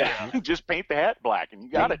God! Yeah. Just paint the hat black and you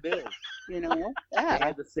got it. Same build. You know? They Yeah.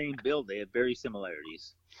 had the same build. They had very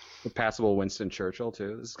similarities. The passable Winston Churchill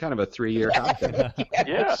too. This is kind of a 3-year costume.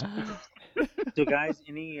 Yeah. So, guys,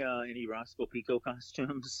 any Roscoe Pico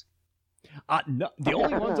costumes? No, the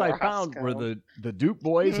only ones I found Roscoe. were the Duke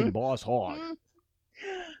Boys and Boss Hogg.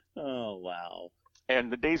 Oh wow.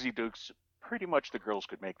 And the Daisy Dukes, pretty much the girls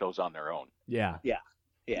could make those on their own. Yeah. Yeah.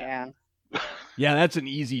 Yeah. Yeah, that's an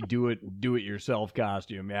easy do it yourself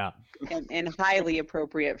costume. Yeah. And highly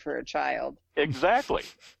appropriate for a child. Exactly.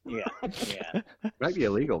 Yeah. Yeah. It might be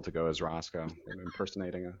illegal to go as Roscoe,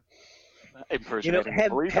 impersonating a. Impersonating a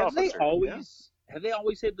police have they officer.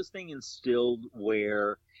 always had this thing instilled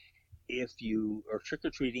where if you are trick or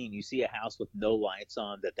treating and you see a house with no lights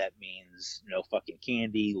on, that means no fucking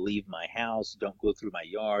candy, leave my house, don't go through my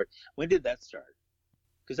yard? When did that start?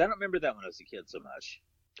 Because I don't remember that when I was a kid so much.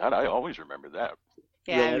 God, I always remember that.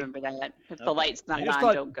 Yeah, I Really? remember that. If the Okay. light's not I just on,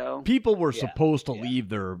 thought don't go. People were Yeah, supposed to yeah. leave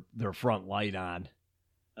their front light on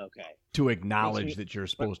Okay. to acknowledge Makes me- that you're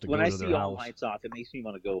supposed to When go I to see their all house. lights off, it makes me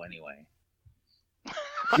want to go anyway.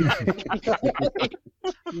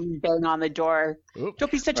 Bang on the door. Oop.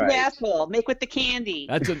 Don't be such Right. an asshole. Make with the candy.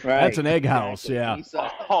 That's an egg house. Yeah.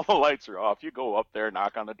 Exactly. All the lights are off. You go up there,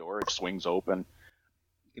 knock on the door, it swings open.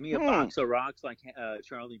 Give me a box of rocks like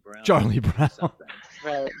Charlie Brown. Charlie Brown. Something.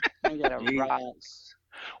 Right. I got a rock. Yes.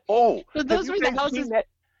 Oh, So those were the houses.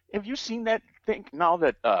 Have you seen that thing now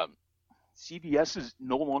that CBS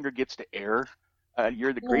no longer gets to air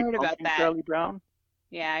You're the I Great heard about Pumpkin, that. Charlie Brown?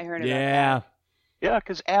 Yeah, I heard about Yeah. that. Yeah,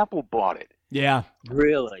 because Apple bought it. Yeah.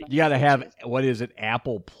 Really? You got to have, what is it,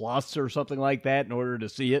 Apple Plus or something like that in order to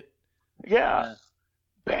see it? Yeah.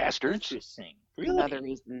 Bastards. Interesting. Really? Another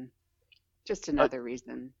reason. Just another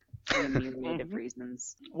reason. A myriad of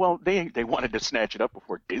reasons. Well, they wanted to snatch it up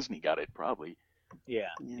before Disney got it, probably. Yeah.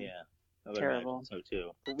 Yeah. Yeah. I would Terrible. imagine So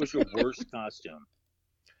too. What was your worst costume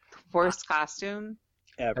Worst costume?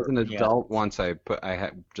 ever? As an Yeah. adult, once I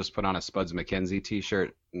had just put on a Spuds McKenzie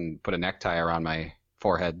T-shirt and put a necktie around my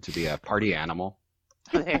forehead to be a party animal.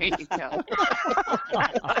 There you go.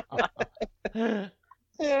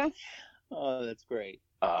 Yeah. Oh, that's great.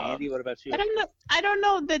 Uh, Andy, what about you? I don't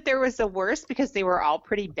know that there was a worst because they were all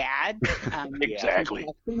pretty bad. Exactly.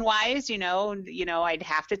 Wise, I'd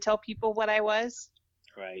have to tell people what I was.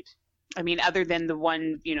 Right. I mean, other than the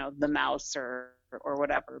one, the mouse or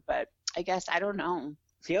whatever. But I guess I don't know.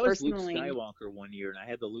 See, I was Luke Personally- Skywalker one year, and I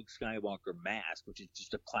had the Luke Skywalker mask, which is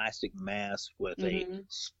just a plastic mask with Mhm. a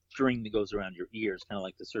string that goes around your ears, kind of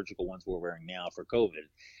like the surgical ones we're wearing now for COVID.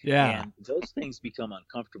 Yeah. And those things become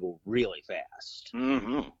uncomfortable really fast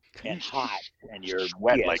mm-hmm. and hot, and you're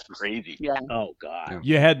Sweat yes, like just- crazy. Yeah, Oh God. Yeah.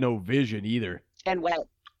 You had no vision either. and wet.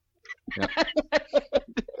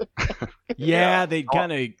 Yeah, they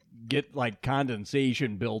kind of get like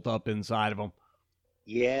condensation built up inside of them.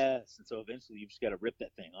 Yes. And so eventually you just got to rip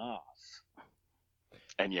that thing off.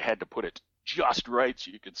 And you had to put it just right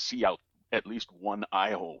so you could see out at least one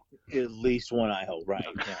eye hole. At least one eye hole. Right.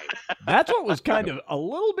 Right. That's what was kind of a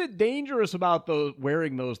little bit dangerous about those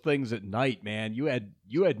wearing those things at night, man. You had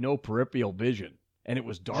no peripheral vision, and it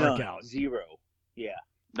was dark None. out. Zero. Yeah.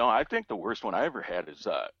 No, I think the worst one I ever had is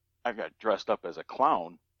I got dressed up as a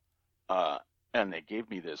clown, and they gave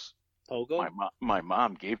me this. Pogo. My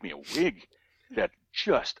mom gave me a wig that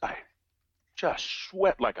I just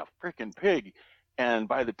sweat like a freaking pig. And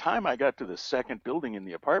by the time I got to the second building in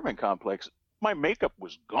the apartment complex, my makeup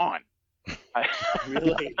was gone.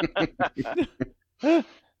 Really?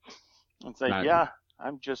 It's like, Not- yeah,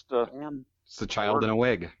 I'm just a Damn. It's a child in a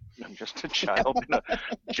wig. child in a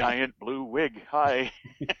giant blue wig. Hi.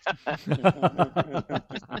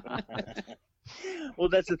 Well,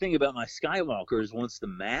 that's the thing about my Skywalker is once the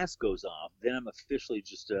mask goes off, then I'm officially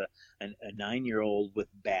just a 9-year-old with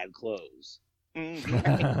bad clothes,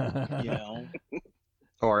 Mhm. you know,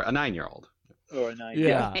 Or a 9-year-old. or a 9.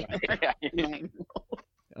 Yeah. Right.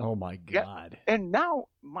 Oh my Yeah. God. And now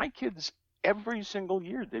my kids, every single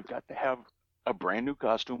year, they've got to have a brand new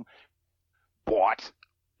costume bought.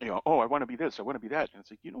 You know, oh, I want to be this, I want to be that. And it's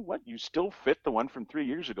like, you know what? You still fit the one from 3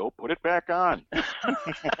 years ago. Put it back on.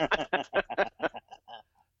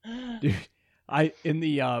 Dude, in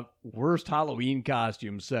the worst Halloween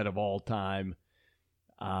costume set of all time,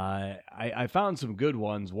 I found some good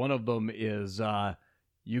ones. One of them is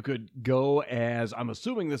you could go as, I'm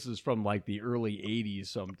assuming this is from like the early 80s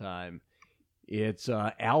sometime. It's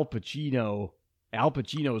Al Pacino. Al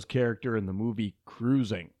Pacino's character in the movie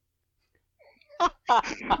Cruising.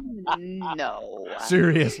 No.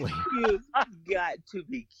 Seriously. You've got to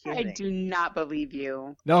be I kidding. do not believe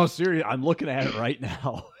you. No, seriously. I'm looking at it right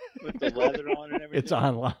now. With the leather on and everything. It's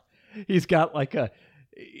online. He's got like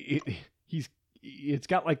it's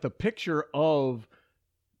got like the picture of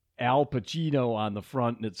Al Pacino on the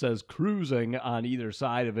front, and it says Cruising on either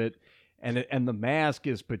side of it. And the mask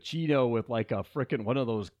is Pacino with like a frickin' one of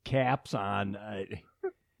those caps on.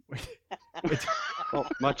 Well,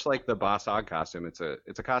 much like the Boss Hogg costume, it's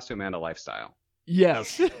a costume and a lifestyle.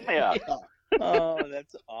 Yes. Yeah. Oh,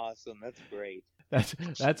 that's awesome. That's great.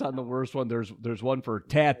 That's on the worst one. There's one for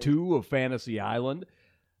Tattoo of Fantasy Island.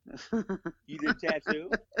 You did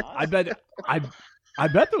tattoo? I bet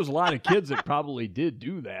there was a lot of kids that probably did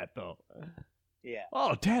do that though. Yeah.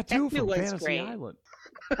 Oh, Tattoo Tattoo from was Fantasy great. Island.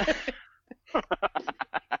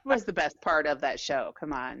 Was the best part of that show.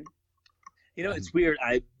 Come on. You know, it's weird.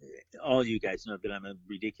 All you guys know that I'm a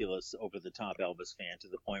ridiculous, over-the-top Elvis fan to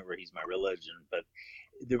the point where he's my religion. But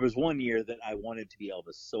there was one year that I wanted to be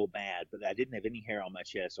Elvis so bad, but I didn't have any hair on my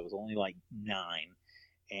chest. I was only like 9,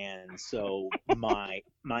 and so my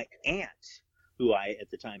aunt, who I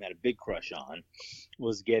at the time had a big crush on,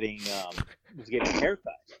 was getting a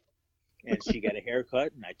haircut, and she got a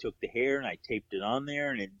haircut, and I took the hair and I taped it on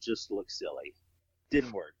there, and it just looked silly.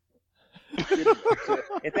 Didn't work. So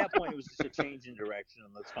at that point, it was just a change in direction,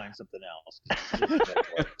 and let's find something else.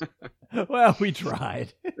 Well, we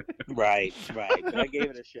tried. Right. But I gave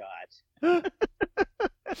it a shot.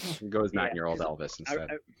 Go as 9-year-old Elvis instead.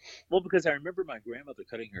 Well, because I remember my grandmother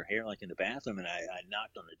cutting her hair like in the bathroom, and I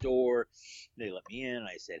knocked on the door. They let me in.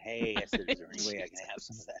 I said, "Hey," I said, "is there any way I can have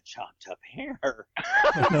some of that chopped up hair?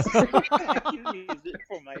 I can use it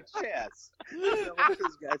for my chest."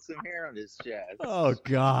 Elvis got some hair on his chest. Oh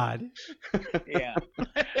God. Yeah.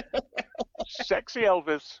 Sexy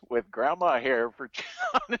Elvis with grandma hair for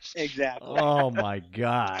honest. Exactly. Oh my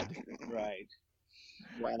God. Right.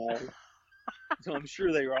 Wow. So I'm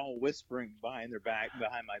sure they were all whispering behind my back,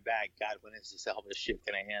 "God, when is this Elvis shit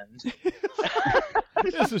gonna end?"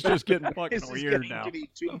 This is just getting fucking This is weird getting now. to be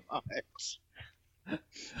too much.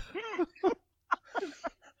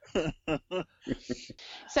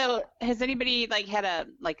 So, has anybody like had a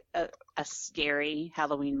scary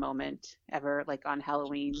Halloween moment ever, like on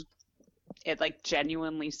Halloween? It like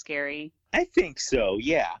genuinely scary. I think so.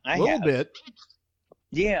 Yeah, A little bit.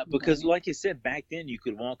 Yeah, because like you said, back then you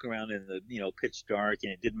could walk around in the pitch dark,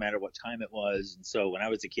 and it didn't matter what time it was. And so when I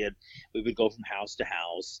was a kid, we would go from house to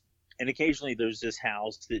house, and occasionally there's this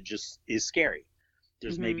house that just is scary.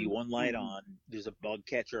 There's maybe one light on. There's a bug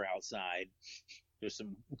catcher outside. There's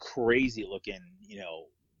some crazy looking,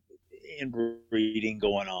 inbreeding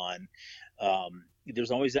going on.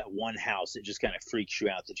 There's always that one house that just kind of freaks you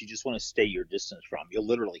out that you just want to stay your distance from. You'll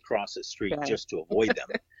literally cross the street just to avoid them.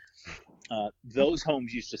 Those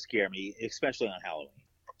homes used to scare me, especially on Halloween.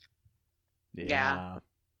 Yeah.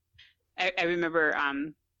 I remember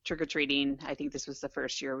trick-or-treating. I think this was the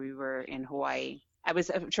first year we were in Hawaii. I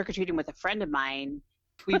was trick-or-treating with a friend of mine.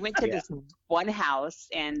 We went to this one house,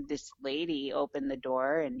 and this lady opened the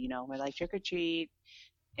door, and, we're like, trick-or-treat.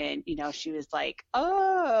 And, she was like,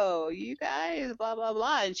 "Oh, you guys, blah, blah,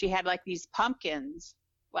 blah." And she had, like, these pumpkins,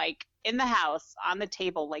 like, in the house, on the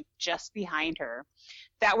table, like, just behind her,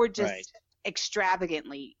 that were just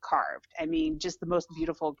extravagantly carved. I mean, just the most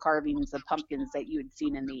beautiful carvings of pumpkins that you had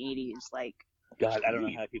seen in the 80s. Like, God, I don't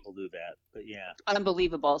know how people do that, but yeah.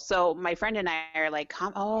 Unbelievable. So my friend and I are like,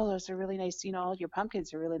 "Oh, those are really nice. Your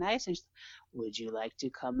pumpkins are really nice." And she's, "Would you like to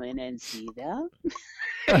come in and see them?"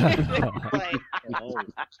 Like, Oh,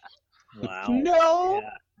 wow. no,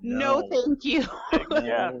 Yeah, no, thank you.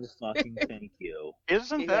 No fucking thank you.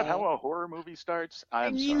 Isn't that how a horror movie starts?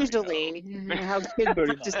 I'm sorry, Usually, how kids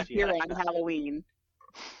Pretty much, disappear yeah. on Halloween.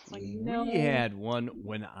 It's like, no. We had one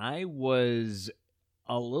when I was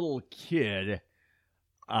a little kid.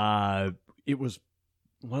 It was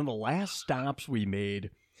one of the last stops we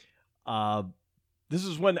made. This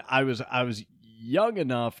is when I was young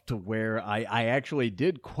enough to where I actually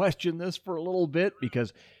did question this for a little bit,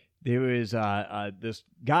 because there was this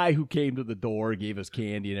guy who came to the door, gave us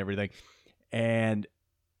candy and everything, and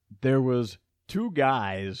there was two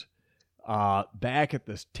guys back at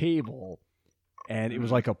this table, and it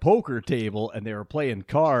was like a poker table, and they were playing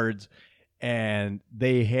cards, and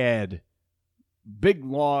they had big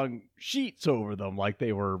long sheets over them like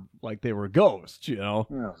they were ghosts, you know.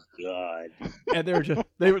 Oh God! And they were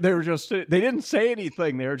just they didn't say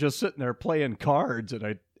anything. They were just sitting there playing cards at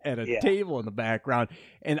a table in the background.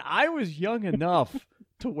 And I was young enough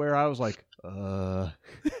to where I was like, wait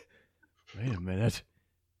a minute.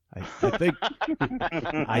 I think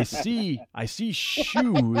I see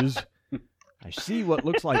shoes. I see what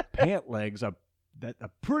looks like pant legs. I'm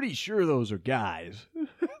pretty sure those are guys.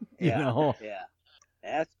 You know? Yeah.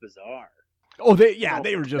 That's bizarre. Oh,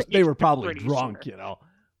 they were probably drunk, sure. you know.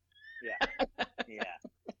 Yeah. Yeah.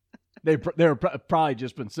 They were probably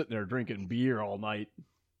just been sitting there drinking beer all night.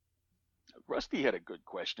 Rusty had a good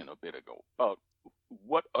question a bit ago about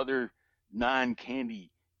what other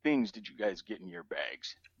non-candy things did you guys get in your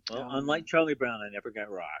bags? Well, unlike Charlie Brown, I never got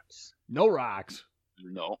rocks. No rocks.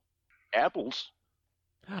 No. Apples.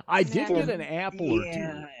 I did get an apple or two.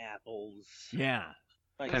 Yeah, apples. Yeah.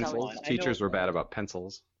 Like, Pencils. Teachers were bad about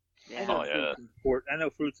pencils. I know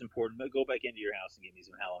fruit's important, but go back into your house and give me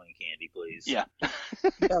some Halloween candy, please. Yeah.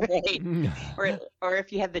 Right. or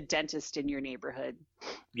if you had the dentist in your neighborhood,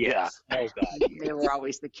 Yes. Oh God. they were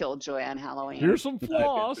always the killjoy on Halloween. Here's some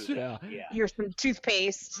floss. Yeah. Yeah. Here's some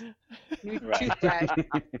toothpaste, new Right. toothbrush.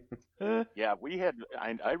 Yeah, we had,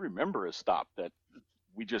 I remember a stop that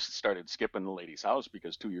we just started skipping the lady's house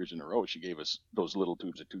because 2 years in a row she gave us those little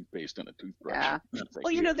tubes of toothpaste and a toothbrush. Yeah. It's like,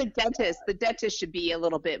 Well, you know, the dentist should be a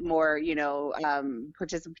little bit more,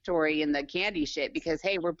 participatory in the candy shit because,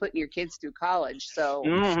 hey, we're putting your kids through college, so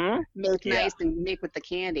make nice and make with the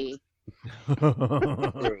candy.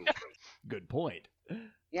 Good point.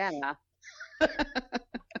 Yeah.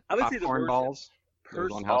 I would say the Popcorn worst, balls. There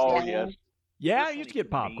was one house Oh, that- yeah. Yeah, I Personally, used to get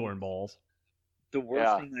for me, popcorn balls. the worst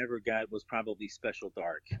Yeah. thing I ever got was probably Special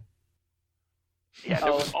Dark. Yeah,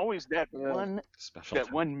 there was always that Special.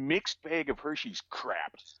 one mixed bag of Hershey's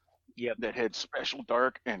crap Yep. that had Special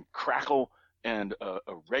Dark and Crackle and a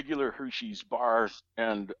regular Hershey's bar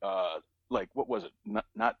and what was it?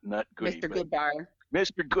 Not Nut Goody, Mr. but Goodbar.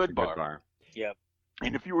 Mr. Good Bar. bar. Yep.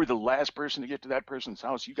 And if you were the last person to get to that person's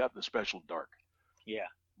house, you got the Special Dark. Yeah.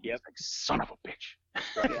 It's Yep. like, son of a bitch.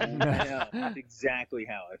 I know. That's exactly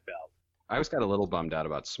how I felt. I always got a little bummed out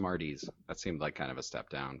about Smarties. That seemed like kind of a step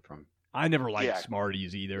down from. I never liked Yeah.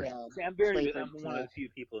 Smarties either. Yeah. See, I'm one of the few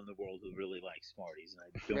people in the world who really like Smarties, and I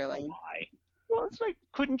don't Really? know why. Well, it's like,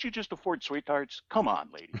 couldn't you just afford Sweet Tarts? Come on,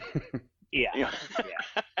 lady. Yeah. Yeah.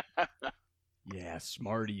 Yeah. Yeah,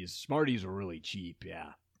 Smarties. Smarties were really cheap.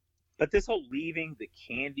 Yeah. But this whole leaving the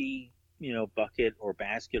candy, bucket or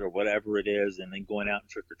basket or whatever it is, and then going out and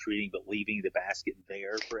trick or treating, but leaving the basket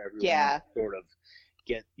there for everyone, Yeah. to sort of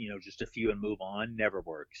get just a few and move on, never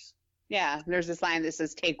works. Yeah. There's a sign that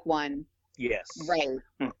says "Take one." Yes. Right. And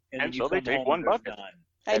then And you so they come take home one and there's bucket. none.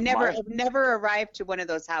 I've never arrived to one of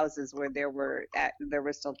those houses where there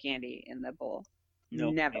was still candy in the bowl.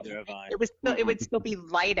 Nope, Never. neither have I. It would still be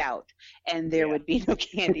light out, and there Yeah. would be no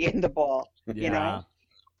candy in the bowl. Yeah. You know?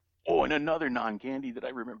 Oh, and another non-candy that I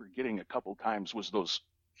remember getting a couple times was those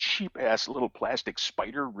cheap-ass little plastic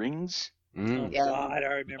spider rings. Oh, Yeah. God,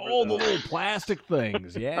 I remember Oh, the those. little plastic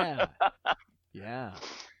things. Yeah. Yeah.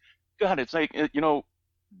 God, it's like,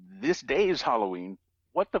 this day is Halloween.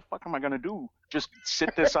 What the fuck am I going to do? Just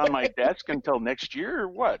sit this on my desk until next year or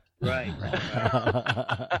what? Right.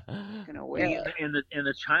 Gonna wear it. And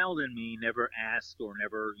the child in me never asked or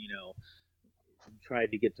never,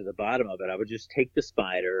 tried to get to the bottom of it. I would just take the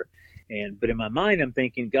spider, but in my mind, I'm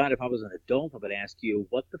thinking, God, if I was an adult, I would ask you,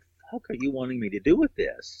 what the fuck are you wanting me to do with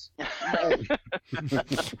this?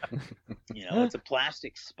 It's a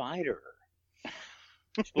plastic spider.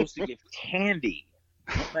 You're supposed to give candy.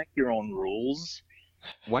 Don't make your own rules.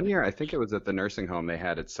 One year, I think it was at the nursing home, they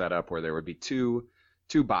had it set up where there would be two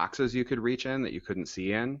boxes you could reach in that you couldn't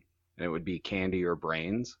see in, and it would be candy or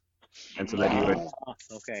brains. And so then you would,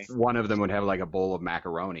 Okay. one of them would have like a bowl of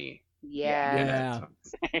macaroni. Yeah.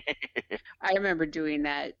 Yeah. I remember doing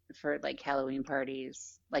that for like Halloween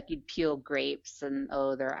parties. Like you'd peel grapes and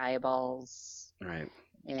their eyeballs Right.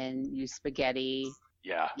 and use spaghetti.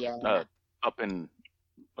 Yeah. Yeah. Up in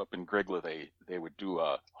Gregla, they would do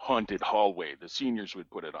a haunted hallway. The seniors would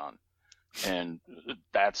put it on, and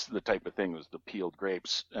that's the type of thing was the peeled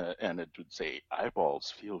grapes, and it would say eyeballs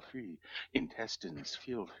feel free, intestines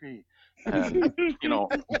feel free, and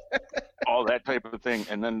all that type of thing.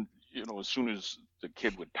 And then as soon as the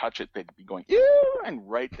kid would touch it, they'd be going, ew, and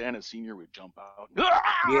right then a senior would jump out.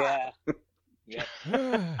 Yeah. Yeah.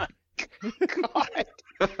 God.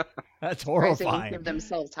 That's Surprised they don't horrifying. give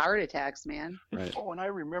themselves heart attacks, man. Right. Oh, and I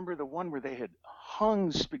remember the one where they had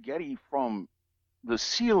hung spaghetti from the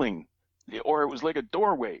ceiling, or it was like a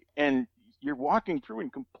doorway, and you're walking through in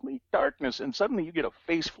complete darkness, and suddenly you get a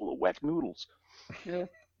face full of wet noodles. Yeah.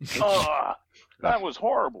 Oh, that was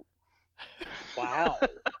horrible. Wow.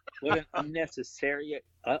 What an unnecessary,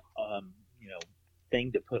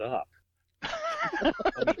 thing to put up. I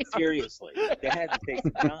mean, seriously, they had to take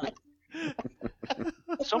some time.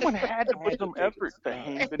 Someone had to put some effort to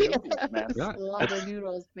hang the noodles, man. Yeah. A lot of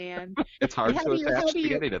noodles, man. It's hard How to do you- attach how do you-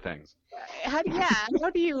 spaghetti to things. How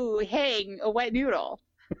do you hang a wet noodle?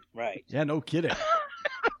 Right. Yeah, no kidding.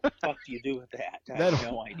 What the fuck do you do with that? I That-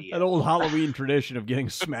 have no idea. That old Halloween tradition of getting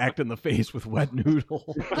smacked in the face with wet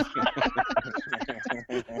noodles.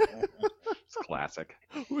 It's classic.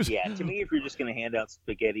 Who's- Yeah, to me, if you're just going to hand out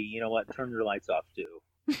spaghetti, you know what? Turn your lights off, too.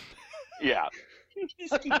 Yeah.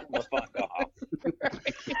 Just keep them the fuck off.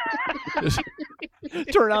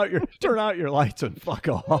 turn out your lights and fuck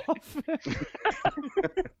off.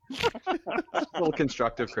 A little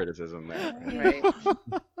constructive criticism there. Right.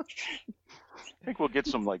 I think we'll get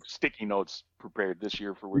some like sticky notes prepared this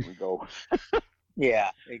year for when we go. Yeah,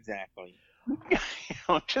 exactly.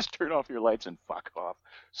 Just turn off your lights and fuck off.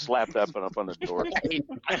 Slap that one up on the door.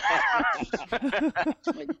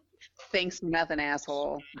 Like, thanks for nothing,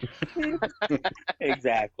 asshole.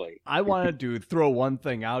 Exactly. I wanted to throw one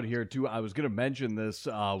thing out here too. I was going to mention this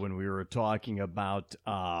when we were talking about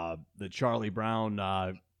the Charlie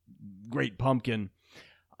Brown Great Pumpkin.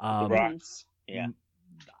 The rocks. Yeah.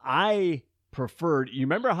 I preferred. You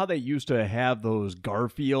remember how they used to have those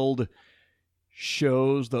Garfield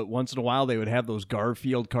shows that once in a while they would have those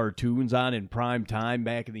Garfield cartoons on in prime time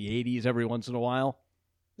back in the 80s every once in a while?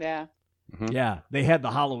 Yeah. Mhm. Yeah, they had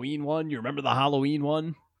the Halloween one. You remember the Halloween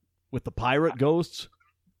one with the pirate ghosts?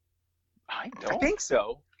 I I don't. think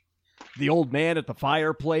so. The old man at the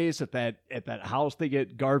fireplace at that house they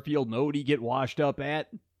get Garfield and Odie get washed up at?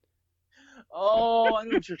 Oh, I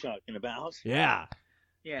know what you're talking about. Yeah.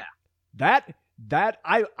 Yeah. That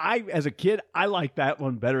I as a kid, I liked that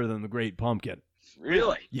one better than the Great Pumpkin.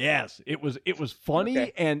 Really? Yes, it was funny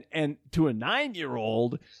Okay. and to a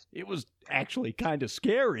 9-year-old, it was actually kind of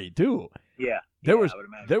scary too. Yeah. There Yeah, was I would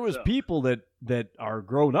imagine there was so. people that are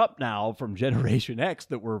grown up now from Generation X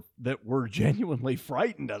that were genuinely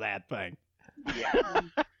frightened of that thing. Yeah.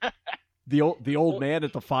 The old man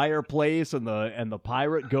at the fireplace and the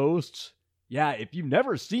pirate ghosts. Yeah, if you've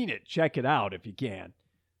never seen it, check it out if you can.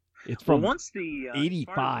 It's Well, from once the as far as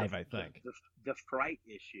 85, I think. the fright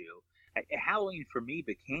issue, Halloween for me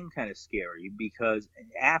became kind of scary because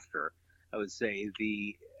after I would say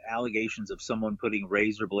the allegations of someone putting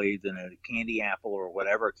razor blades in a candy apple or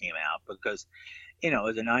whatever came out, because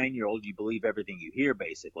as a 9-year-old you believe everything you hear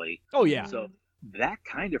basically. Oh yeah. So that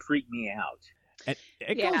kind of freaked me out. It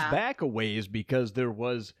goes Yeah. back a ways because there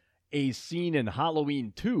was a scene in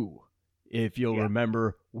Halloween 2, if you'll Yeah.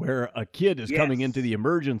 remember, where a kid is coming Yes. into the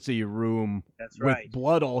emergency room That's with right.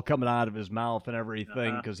 blood all coming out of his mouth and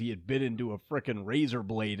everything Uh-huh. because he had bit into a frickin' razor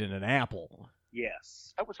blade in an apple.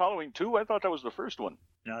 Yes. That was Halloween 2? I thought that was the first one.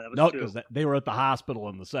 No, that was No, two. because they were at the hospital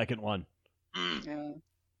in the second one. Yeah.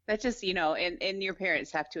 That's just, and your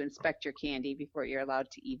parents have to inspect your candy before you're allowed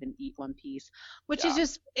to even eat one piece, which is Yeah.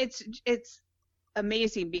 just, it's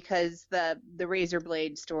amazing because the razor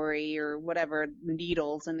blade story or whatever,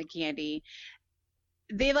 needles in the candy,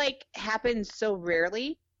 they happen so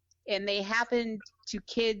rarely, and they happen to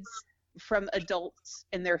kids from adults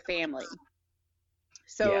in their family.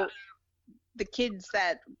 So Yeah. the kids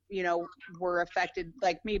that, were affected,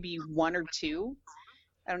 maybe one or two,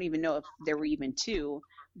 I don't even know if there were even two,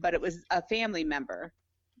 but it was a family member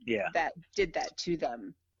Yeah. that did that to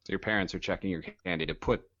them. So your parents are checking your candy to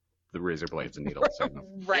put the razor blades and needles in them.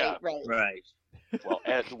 Right, Yeah. right. Right. Well,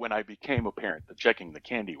 when I became a parent, the checking the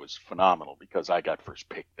candy was phenomenal because I got first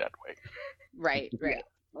pick that way. Right.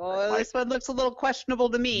 Well, this one looks a little questionable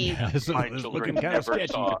to me. Yeah, this My is children looking kind of never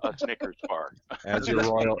sketchy. saw a Snickers bar. As your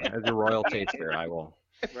royal taster, I will.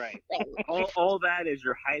 Right. all that is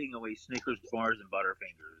you're hiding away Snickers bars and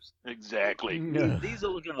Butterfingers. Exactly. Yeah. These are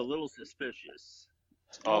looking a little suspicious.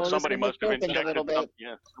 Oh, Well, somebody this one must have looks open a injected little bit. something.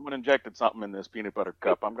 Yeah, someone injected something in this peanut butter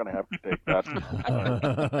cup. I'm going to have to take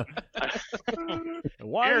that.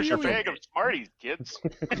 Why are Here's your you bag of Smarties, kids.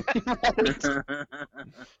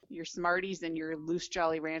 Your Smarties and your loose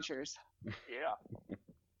Jolly Ranchers. Yeah.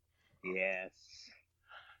 Yes.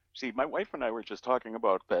 See, my wife and I were just talking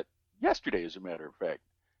about that yesterday, as a matter of fact.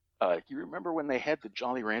 You remember when they had the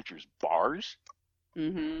Jolly Ranchers bars?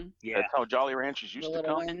 Mm-hmm. Yeah. That's how Jolly Ranchers The used to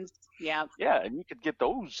little come. ones. Yeah. Yeah, and you could get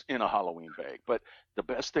those in a Halloween bag. But the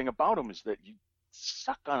best thing about them is that you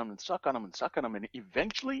suck on them and suck on them and suck on them, and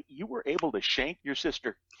eventually you were able to shank your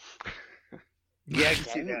sister. Yeah, I can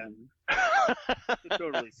see that. I can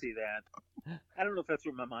totally see that. I don't know if that's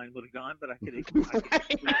where my mind would have gone, but I could.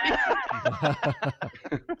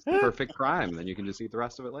 Perfect crime. Then you can just eat the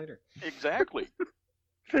rest of it later. Exactly.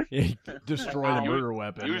 Destroy the murder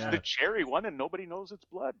weapon. Use yeah. the cherry one, and nobody knows it's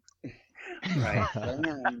blood. Right.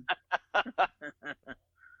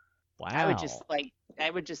 Wow. I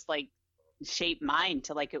would just like shape mine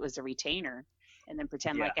to like it was a retainer, and then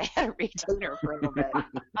pretend like I had a retainer for a little bit.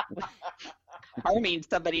 I mean,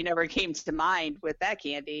 somebody never came to mind with that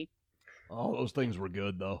candy. Oh, those things were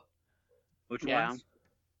good though. Which Yeah. ones?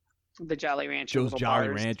 The Jolly Rancher. Joe's little Jolly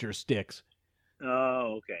bars. Rancher sticks.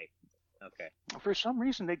 Oh, okay. Okay. For some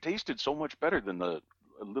reason, they tasted so much better than the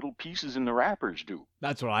little pieces in the wrappers do.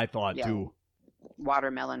 That's what I thought Yeah. too.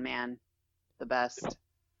 Watermelon Man, the best.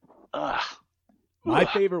 Ugh, My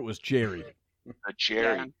favorite was cherry. the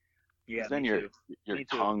cherry. Yeah. Then me your too. your Me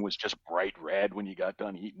too. tongue was just bright red when you got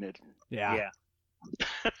done eating it. Yeah. Yeah.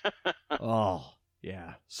 Oh,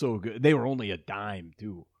 yeah. So good. They were only a dime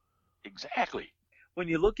too. Exactly. When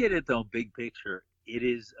you look at it, though, big picture, it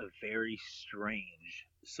is a very strange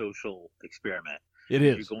social experiment. It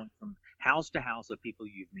You're is. going from house to house of people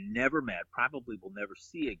you've never met, probably will never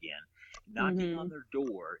see again, knocking on their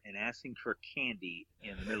door and asking for candy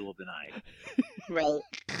in the middle of the night. Right.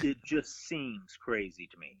 It just seems crazy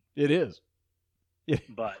to me. It is.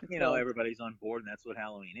 But, everybody's on board, and that's what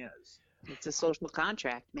Halloween is. It's a social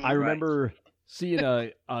contract, man. I remember seeing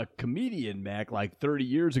a comedian back like 30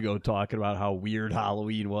 years ago talking about how weird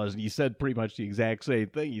Halloween was, and he said pretty much the exact same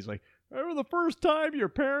thing. He's like, remember the first time your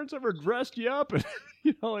parents ever dressed you up? And,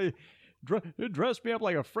 they dressed me up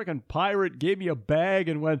like a freaking pirate, gave me a bag,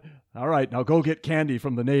 and went, all right, now go get candy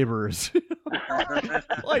from the neighbors.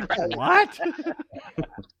 Like, what?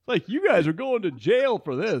 Like, you guys are going to jail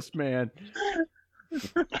for this, man.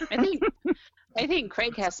 I think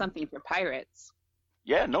Craig has something for pirates.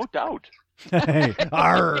 Yeah, no doubt. Hey,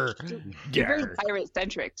 arr, You're very gar. pirate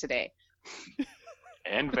centric today.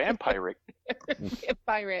 And vampiric.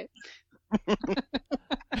 Pirate.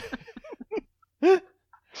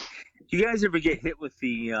 You guys ever get hit with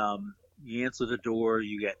the, you answer the door,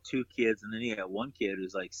 you got two kids, and then you got one kid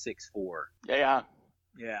who's like 6'4". Yeah.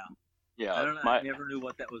 Yeah. Yeah. I don't know. I never knew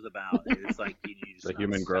what that was about. It's like you just The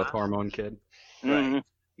human growth hormone kid. Mhm. Right.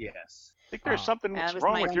 Yes. I think there's something That was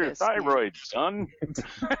wrong my with your youngest, yeah. thyroid, son.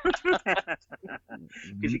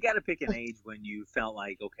 Because you got to pick an age when you felt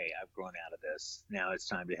like, okay, I've grown out of this. Now it's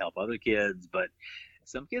time to help other kids. But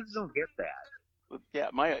some kids don't get that. Yeah,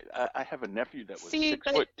 I have a nephew that was See,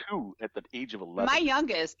 6'2" at the age of 11. My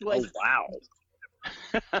youngest was Wow.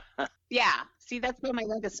 yeah. See, that's what my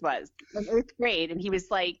youngest was in 8th grade, and he was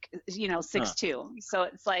like, 6'2". So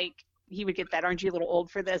it's like he would get that. Aren't you a little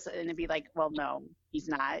old for this? And it'd be like, well, no, he's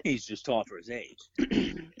not. He's just tall for his age.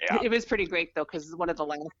 Yeah. It was pretty great though, because one of the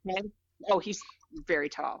last times, he's very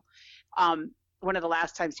tall. One of the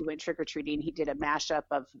last times he went trick or treating, he did a mashup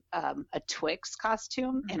of a Twix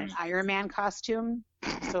costume and an Iron Man costume.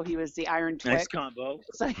 So he was the Iron Twix. Nice combo.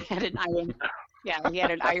 So he had an Iron, he had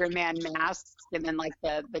an Iron Man mask and then like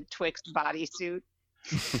the Twix bodysuit.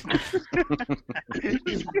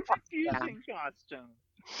 Confusing costume.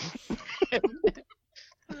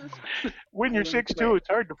 When you're 6'2", it's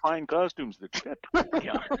hard to find costumes that fit.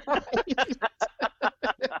 Yeah.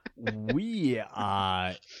 We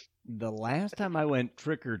the last time I went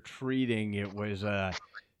trick or treating, it was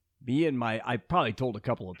me and I probably told a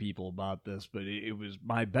couple of people about this, but it was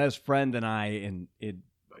my best friend and I, and it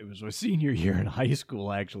was my senior year in high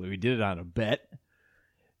school. Actually, we did it on a bet.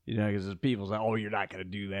 Because people say, "Oh, you're not going to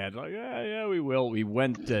do that." It's like, yeah, we will. We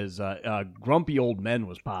went as Grumpy Old Men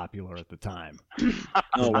was popular at the time.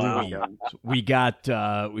 Oh wow. We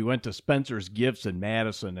went to Spencer's Gifts in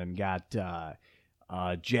Madison and got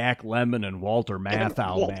Jack Lemmon and Walter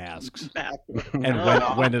Matthau masks,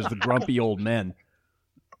 and went as the Grumpy Old Men.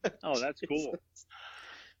 Oh, that's cool.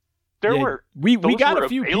 We those got were a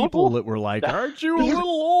few available? people that were like, "Aren't you a little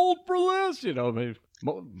old for this?"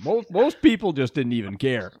 Most people just didn't even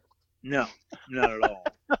care. No, not at all.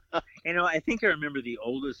 I think I remember the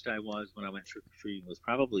oldest I was when I went trick or treating was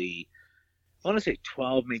probably, I want to say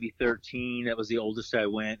 12, maybe 13. That was the oldest I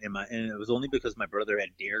went, and it was only because my brother had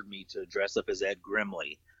dared me to dress up as Ed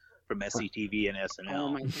Grimley from SCTV and SNL. Oh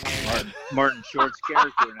my God. Martin Short's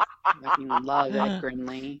character. And I love Ed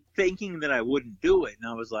Grimley. thinking that I wouldn't do it, and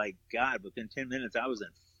I was like, God, within 10 minutes I was in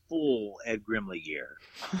full Ed Grimley gear.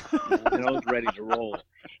 And I was ready to roll.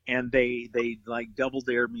 And they like double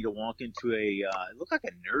dared me to walk into it looked like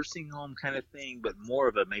a nursing home kind of thing, but more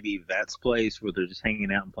of a maybe vet's place where they're just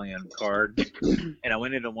hanging out and playing cards. And I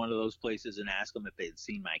went into one of those places and asked them if they'd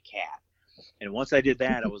seen my cat. And once I did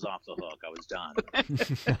that, I was off the hook. I was done.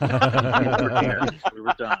 We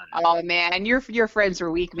were done. Oh man, your friends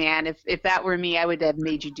were weak, man. If that were me, I would have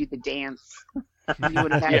made you do the dance. You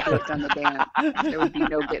would have had to have done the dance. There would be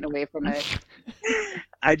no getting away from it.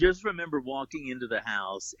 I just remember walking into the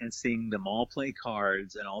house and seeing them all play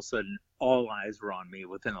cards, and all of a sudden, all eyes were on me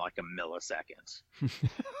within like a millisecond.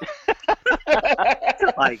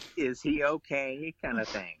 Like, is he okay? Kind of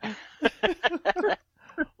thing.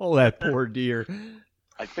 Oh, that poor dear.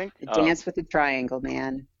 I think The dance with the triangle,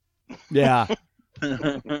 man. Yeah.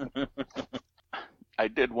 I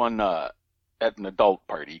did one at an adult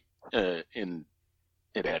party.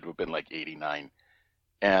 It had to have been like 89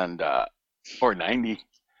 and or 90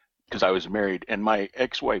 because I was married, and my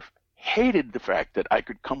ex-wife hated the fact that I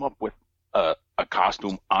could come up with a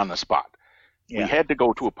costume on the spot. Yeah. We had to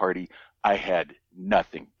go to a party. I had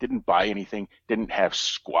nothing, didn't buy anything, didn't have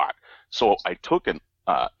squat. So I took an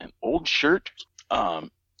old shirt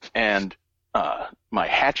and my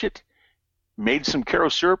hatchet, made some Caro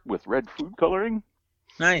syrup with red food coloring.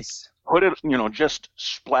 Nice. Put it, just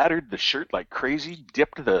splattered the shirt like crazy,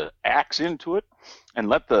 dipped the axe into it, and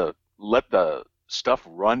let the stuff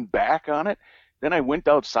run back on it. Then I went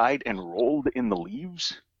outside and rolled in the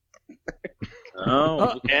leaves.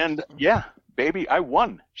 Oh. And yeah, baby, I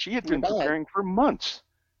won. She had been preparing for months.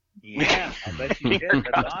 Yeah, I bet you did.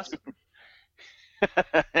 That's awesome.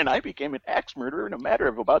 And I became an axe murderer in a matter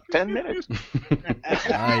of about 10 minutes.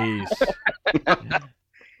 Nice.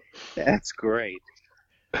 That's great.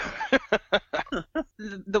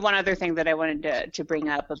 The one other thing that I wanted to bring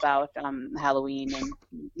up about Halloween in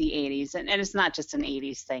the 80s, and it's not just an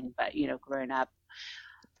 80s thing, but, growing up,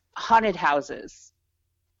 haunted houses.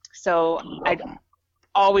 So I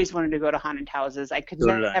always wanted to go to haunted houses. I could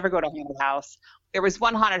never go to a haunted house. There was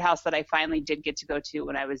one haunted house that I finally did get to go to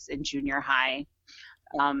when I was in junior high.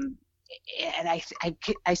 And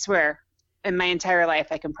I swear, in my entire life,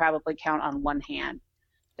 I can probably count on one hand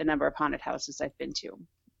the number of haunted houses I've been to.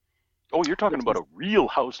 Oh, you're talking about a real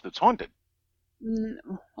house that's haunted.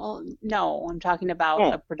 Well, no, I'm talking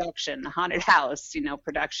about a production, a haunted house,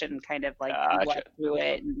 production kind of like you walk through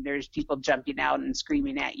it and there's people jumping out and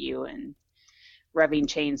screaming at you and revving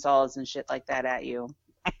chainsaws and shit like that at you.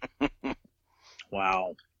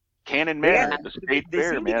 Wow. Cannon Manor, the state they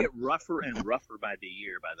fair, seem man. to get rougher and rougher by the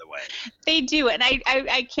year, by the way. They do, and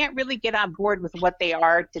I can't really get on board with what they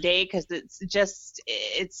are today because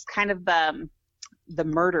it's kind of the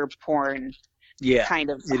murder porn kind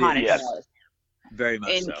of haunted house. Very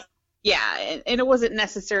much so. Yeah, and it wasn't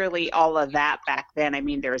necessarily all of that back then. I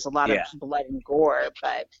mean, there was a lot of blood and gore,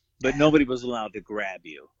 but nobody was allowed to grab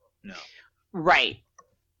you. No. Right.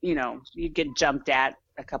 You'd get jumped at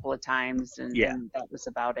a couple of times, and that was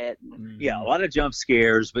about it. Yeah, a lot of jump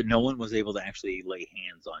scares, but no one was able to actually lay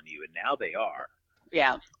hands on you, and now they are.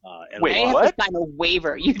 Yeah. Wait, you what? have to sign a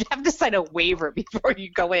waiver. You'd have to sign a waiver before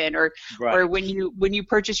you go in, or when you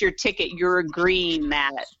purchase your ticket, you're agreeing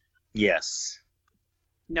that. Yes.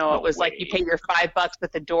 No, it was like you pay your $5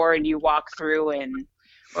 at the door and you walk through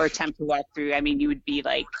or attempt to walk through. I mean, you would be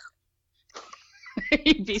like,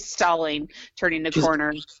 you'd be stalling, turning the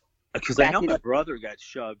corner. Because I know my brother got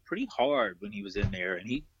shoved pretty hard when he was in there, and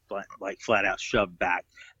he flat out shoved back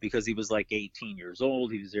because he was like 18 years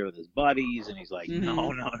old. He was there with his buddies, and he's like,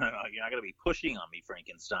 no, you're not going to be pushing on me,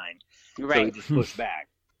 Frankenstein. Right. So he just pushed back.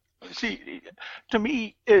 See, to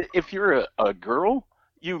me, if you're a girl,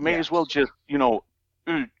 you may as well just,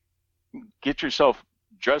 get yourself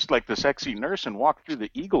dressed like the sexy nurse and walk through the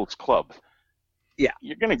Eagles Club. Yeah.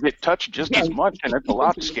 You're going to get touched just as much, and it's a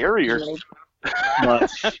lot scarier.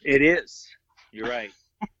 Much. It is. You're right.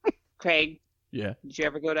 Craig. Yeah. Did you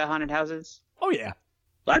ever go to haunted houses? Oh, yeah.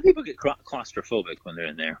 A lot of people get claustrophobic when they're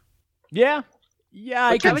in there. Yeah. Yeah,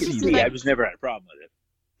 I can see that. I just never had a problem with it.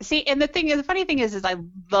 See, and the funny thing is I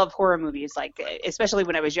love horror movies. Like, especially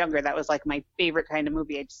when I was younger, that was like my favorite kind of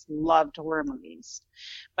movie. I just loved horror movies.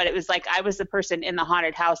 But it was like I was the person in the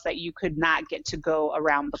haunted house that you could not get to go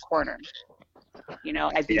around the corner.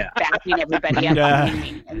 I'd be backing everybody up on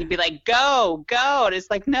me, and you'd be like, go, and it's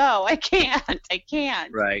like, no, I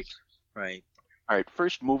can't. Right. All right,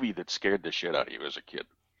 first movie that scared the shit out of you as a kid.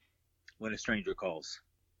 When a Stranger Calls.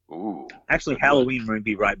 Ooh. Actually, Halloween would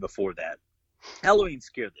be right before that. Halloween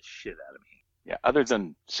scared the shit out of me. Yeah, other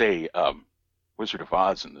than, say, Wizard of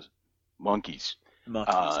Oz and the monkeys.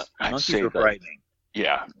 Monkeys I'd were say frightening.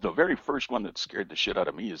 Yeah, the very first one that scared the shit out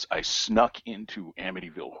of me is I snuck into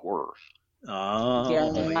Amityville Horror. Oh,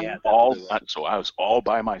 Yeah. yeah. So I was all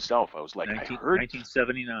by myself. I was like,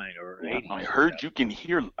 1979 or 80. I heard you can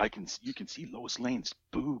see Lois Lane's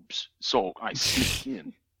boobs. So I sneaked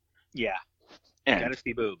in. Yeah. And Gotta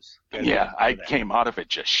see boobs. I came out of it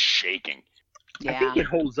just shaking. I think it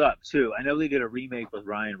holds up too. I know they did a remake with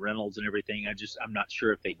Ryan Reynolds and everything. I'm not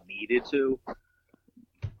sure if they needed to.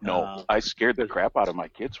 No, I scared the crap out of my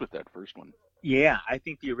kids with that first one. Yeah, I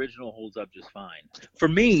think the original holds up just fine. For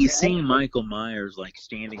me, seeing Michael Myers like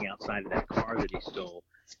standing outside of that car that he stole,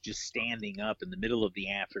 just standing up in the middle of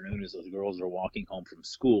the afternoon as those girls are walking home from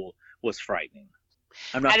school, was frightening.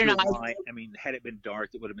 I'm not sure why. I mean, had it been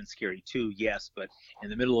dark, it would have been scary too, yes, but in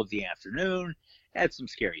the middle of the afternoon, that's some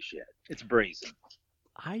scary shit. It's brazen.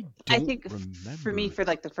 I think for me, for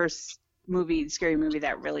like the first scary movie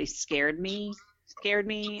that really scared me,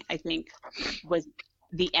 I think, was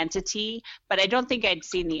The Entity, but I don't think I'd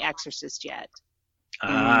seen The Exorcist yet.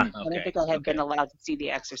 Okay. I don't think I had been allowed to see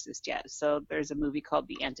The Exorcist yet. So there's a movie called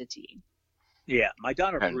The Entity. Yeah, my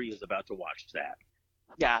daughter Bree is about to watch that.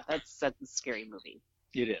 Yeah, that's a scary movie.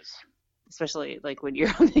 It is. Especially like when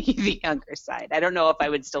you're on the younger side. I don't know if I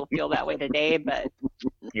would still feel that way today, but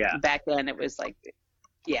back then it was like,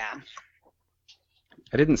 yeah.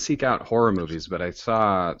 I didn't seek out horror movies, but I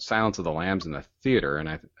saw Silence of the Lambs in the theater, and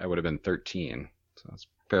I would have been 13, so I was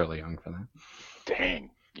fairly young for that.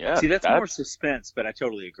 Dang. Yeah. See, that's more suspense, but I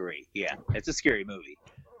totally agree. Yeah, it's a scary movie.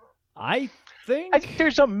 I think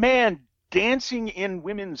there's a man dancing in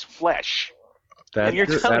women's flesh. And you're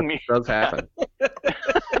telling me does happen.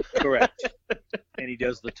 Correct. And he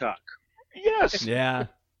does the tuck. Yes. Yeah.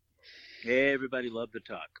 Everybody loved the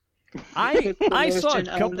tuck. I saw a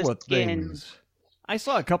couple of things. I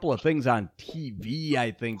saw a couple of things on TV,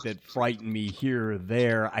 I think, that frightened me here or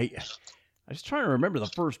there. I was trying to remember the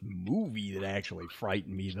first movie that actually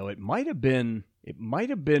frightened me, though. It might have been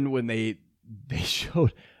when they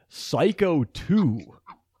showed Psycho 2.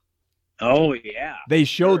 Oh, yeah. They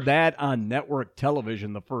showed that on network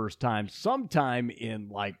television the first time, sometime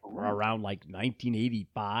in around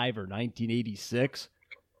 1985 or 1986.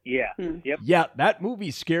 Yeah. Yep. Yeah, that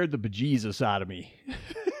movie scared the bejesus out of me.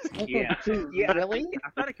 Yeah. Really?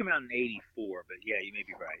 I thought it came out in 84, but yeah, you may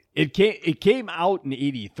be right. It came out in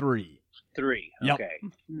 83. Okay. Yep.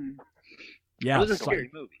 Yeah. It was a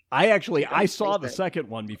scary movie. I saw the second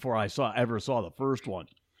one before I ever saw the first one.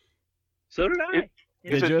 So did I.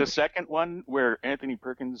 Is it the second one where Anthony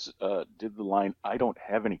Perkins did the line, "I don't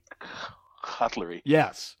have any cutlery"?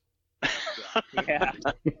 Yes. Yeah.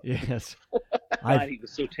 Yes. He was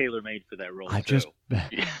so tailor-made for that role. I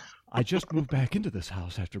just moved back into this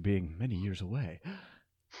house after being many years away.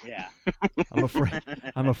 Yeah. I'm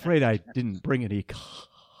afraid I didn't bring any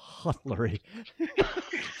cutlery.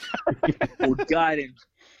 Oh God! And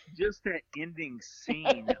just that ending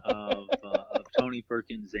scene of Tony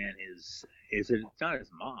Perkins and it's not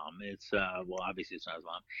his mom. It's obviously it's not his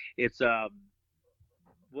mom. It's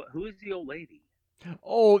who is the old lady?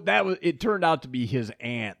 Oh, it turned out to be his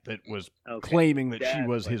aunt that was claiming that she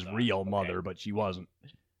was his real mother, but she wasn't.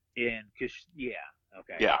 And Yeah.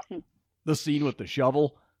 The scene with the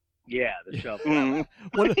shovel. Yeah, the shovel.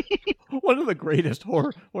 one of the greatest /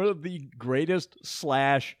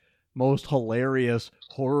 most hilarious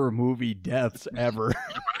horror movie deaths ever.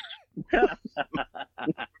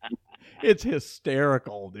 It's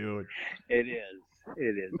hysterical, dude. It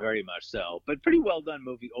is very much so, but pretty well done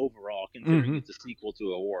movie overall, considering it's a sequel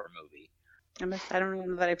to a horror movie. I don't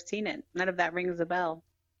know that I've seen it. None of that rings a bell.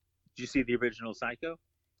 Did you see the original Psycho?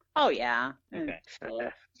 Oh yeah. Okay.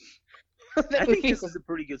 I think this is a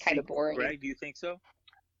pretty good kind sequel. of boring. Greg, do you think so?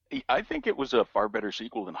 I think it was a far better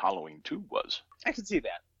sequel than Halloween 2 was. I can see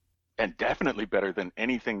that. And definitely better than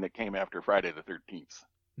anything that came after Friday the 13th.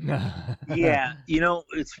 Yeah,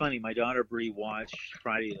 it's funny. My daughter Bree watched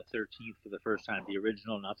Friday the 13th for the first time, the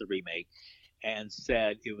original, not the remake, and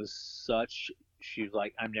said it was she was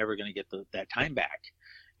like, I'm never going to get that time back.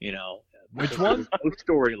 Which one? No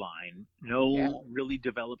storyline, no really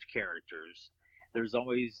developed characters. There's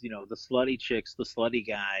always, the slutty chicks, the slutty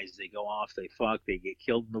guys, they go off, they fuck, they get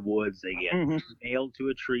killed in the woods, they get nailed to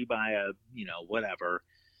a tree by a, whatever.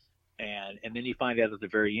 And then you find out at the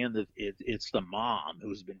very end that it's the mom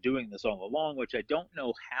who's been doing this all along, which I don't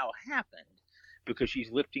know how happened, because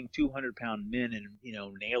she's lifting 200-pound men and,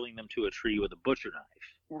 nailing them to a tree with a butcher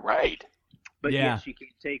knife. Right. But yet she can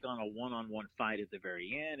take on a one-on-one fight at the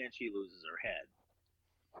very end, and she loses her head.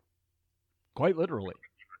 Quite literally.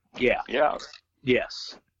 Yeah. Yeah.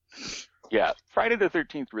 Yes. Yeah. Friday the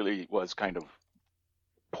 13th really was kind of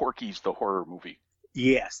Porky's the horror movie.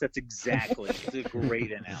 Yes, that's exactly. It's a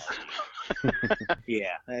great analogy.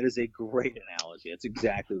 Yeah, that is a great analogy. That's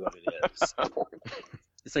exactly what it is.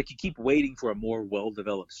 It's like you keep waiting for a more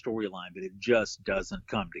well-developed storyline, but it just doesn't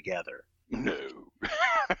come together. No.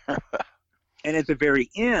 And at the very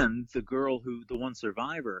end, the one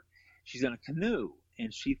survivor, she's in a canoe,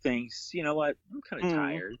 and she thinks, you know what, I'm kind of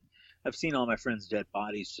tired. I've seen all my friends' dead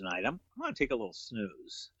bodies tonight. I'm going to take a little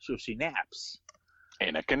snooze. So she naps.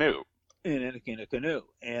 In a canoe. In a canoe.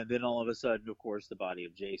 And then all of a sudden, of course, the body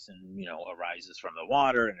of Jason, arises from the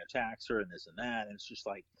water and attacks her and this and that. And it's just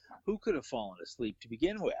like, who could have fallen asleep to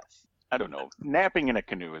begin with? I don't know. Napping in a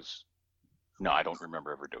canoe is... No, I don't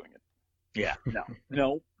remember ever doing it. Yeah,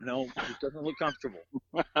 no. It doesn't look comfortable.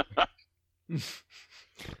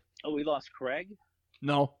 Oh, we lost Craig?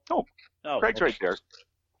 No. Oh, Craig's okay. right there.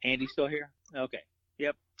 Andy still here? Okay.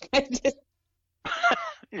 Yep.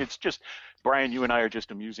 It's just, Brian, you and I are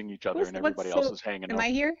just amusing each other, and everybody else is hanging out. Am I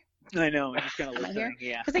here? I know. I'm just kind of listening.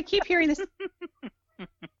 Yeah. Because I keep hearing this.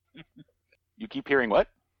 You keep hearing what?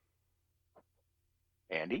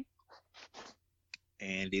 Andy?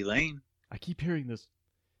 Andy Lane. I keep hearing this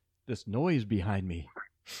noise behind me.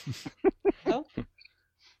 Oh.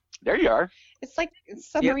 There you are. It's like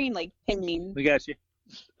submarine, like pinging. We got you.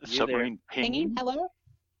 Submarine pinging. Hello?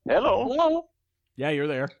 Hello. Hello? Yeah, you're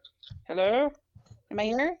there. Hello? Am I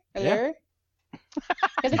here? Hello?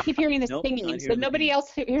 Because I keep hearing this pinging, so nobody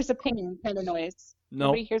else hears the pinging kind of noise. No.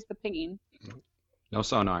 Nobody hears the pinging. No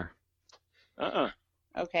sonar.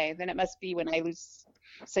 Okay, then it must be when I lose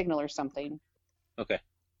signal or something. Okay.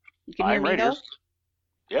 You can hear I'm me right though?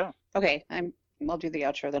 here. Yeah. Okay, I'll do the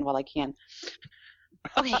outro then while I can.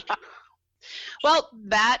 Okay. Well,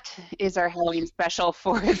 that is our Halloween special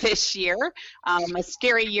for this year. A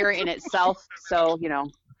scary year in itself, so,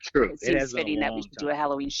 True. it seems fitting that we should do a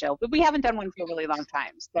Halloween show. But we haven't done one for a really long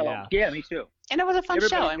time. So Yeah, me too. And it was a fun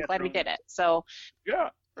Everybody show. I'm glad we did it. So Yeah.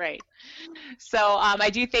 right. So I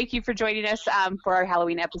do thank you for joining us for our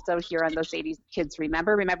Halloween episode here on Those 80s Kids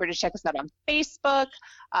Remember. Remember to check us out on Facebook,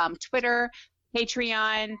 Twitter,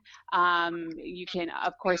 Patreon. You can,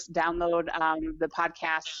 of course, download the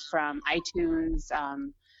podcast from iTunes,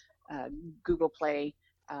 Google Play,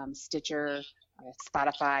 Stitcher,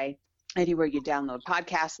 Spotify, anywhere you download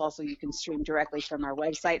podcasts. Also, you can stream directly from our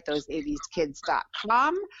website,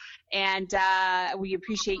 those80skids.com. And we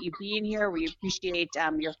appreciate you being here. We appreciate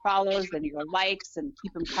your follows and your likes, and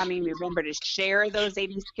keep them coming. Remember to share Those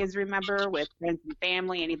 80s Kids Remember with friends and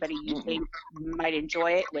family, anybody you think might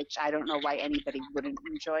enjoy it, which I don't know why anybody wouldn't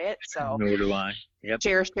enjoy it. So Nor do I. Yep.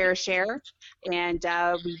 Share. And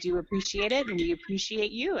we do appreciate it, and we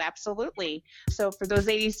appreciate you. Absolutely. So for Those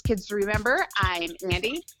 80s Kids to Remember, I'm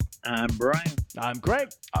Andy. I'm Brian. I'm Craig.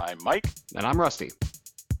 I'm Mike. And I'm Rusty.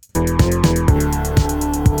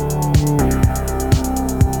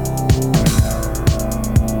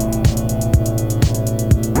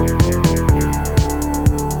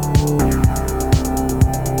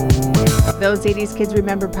 Those 80s Kids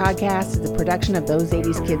Remember podcast is a production of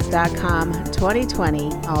those80skids.com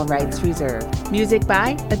 2020, all rights reserved. Music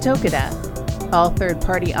by Atokada. All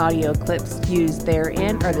third-party audio clips used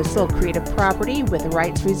therein are the sole creative property with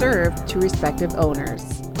rights reserved to respective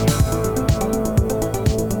owners.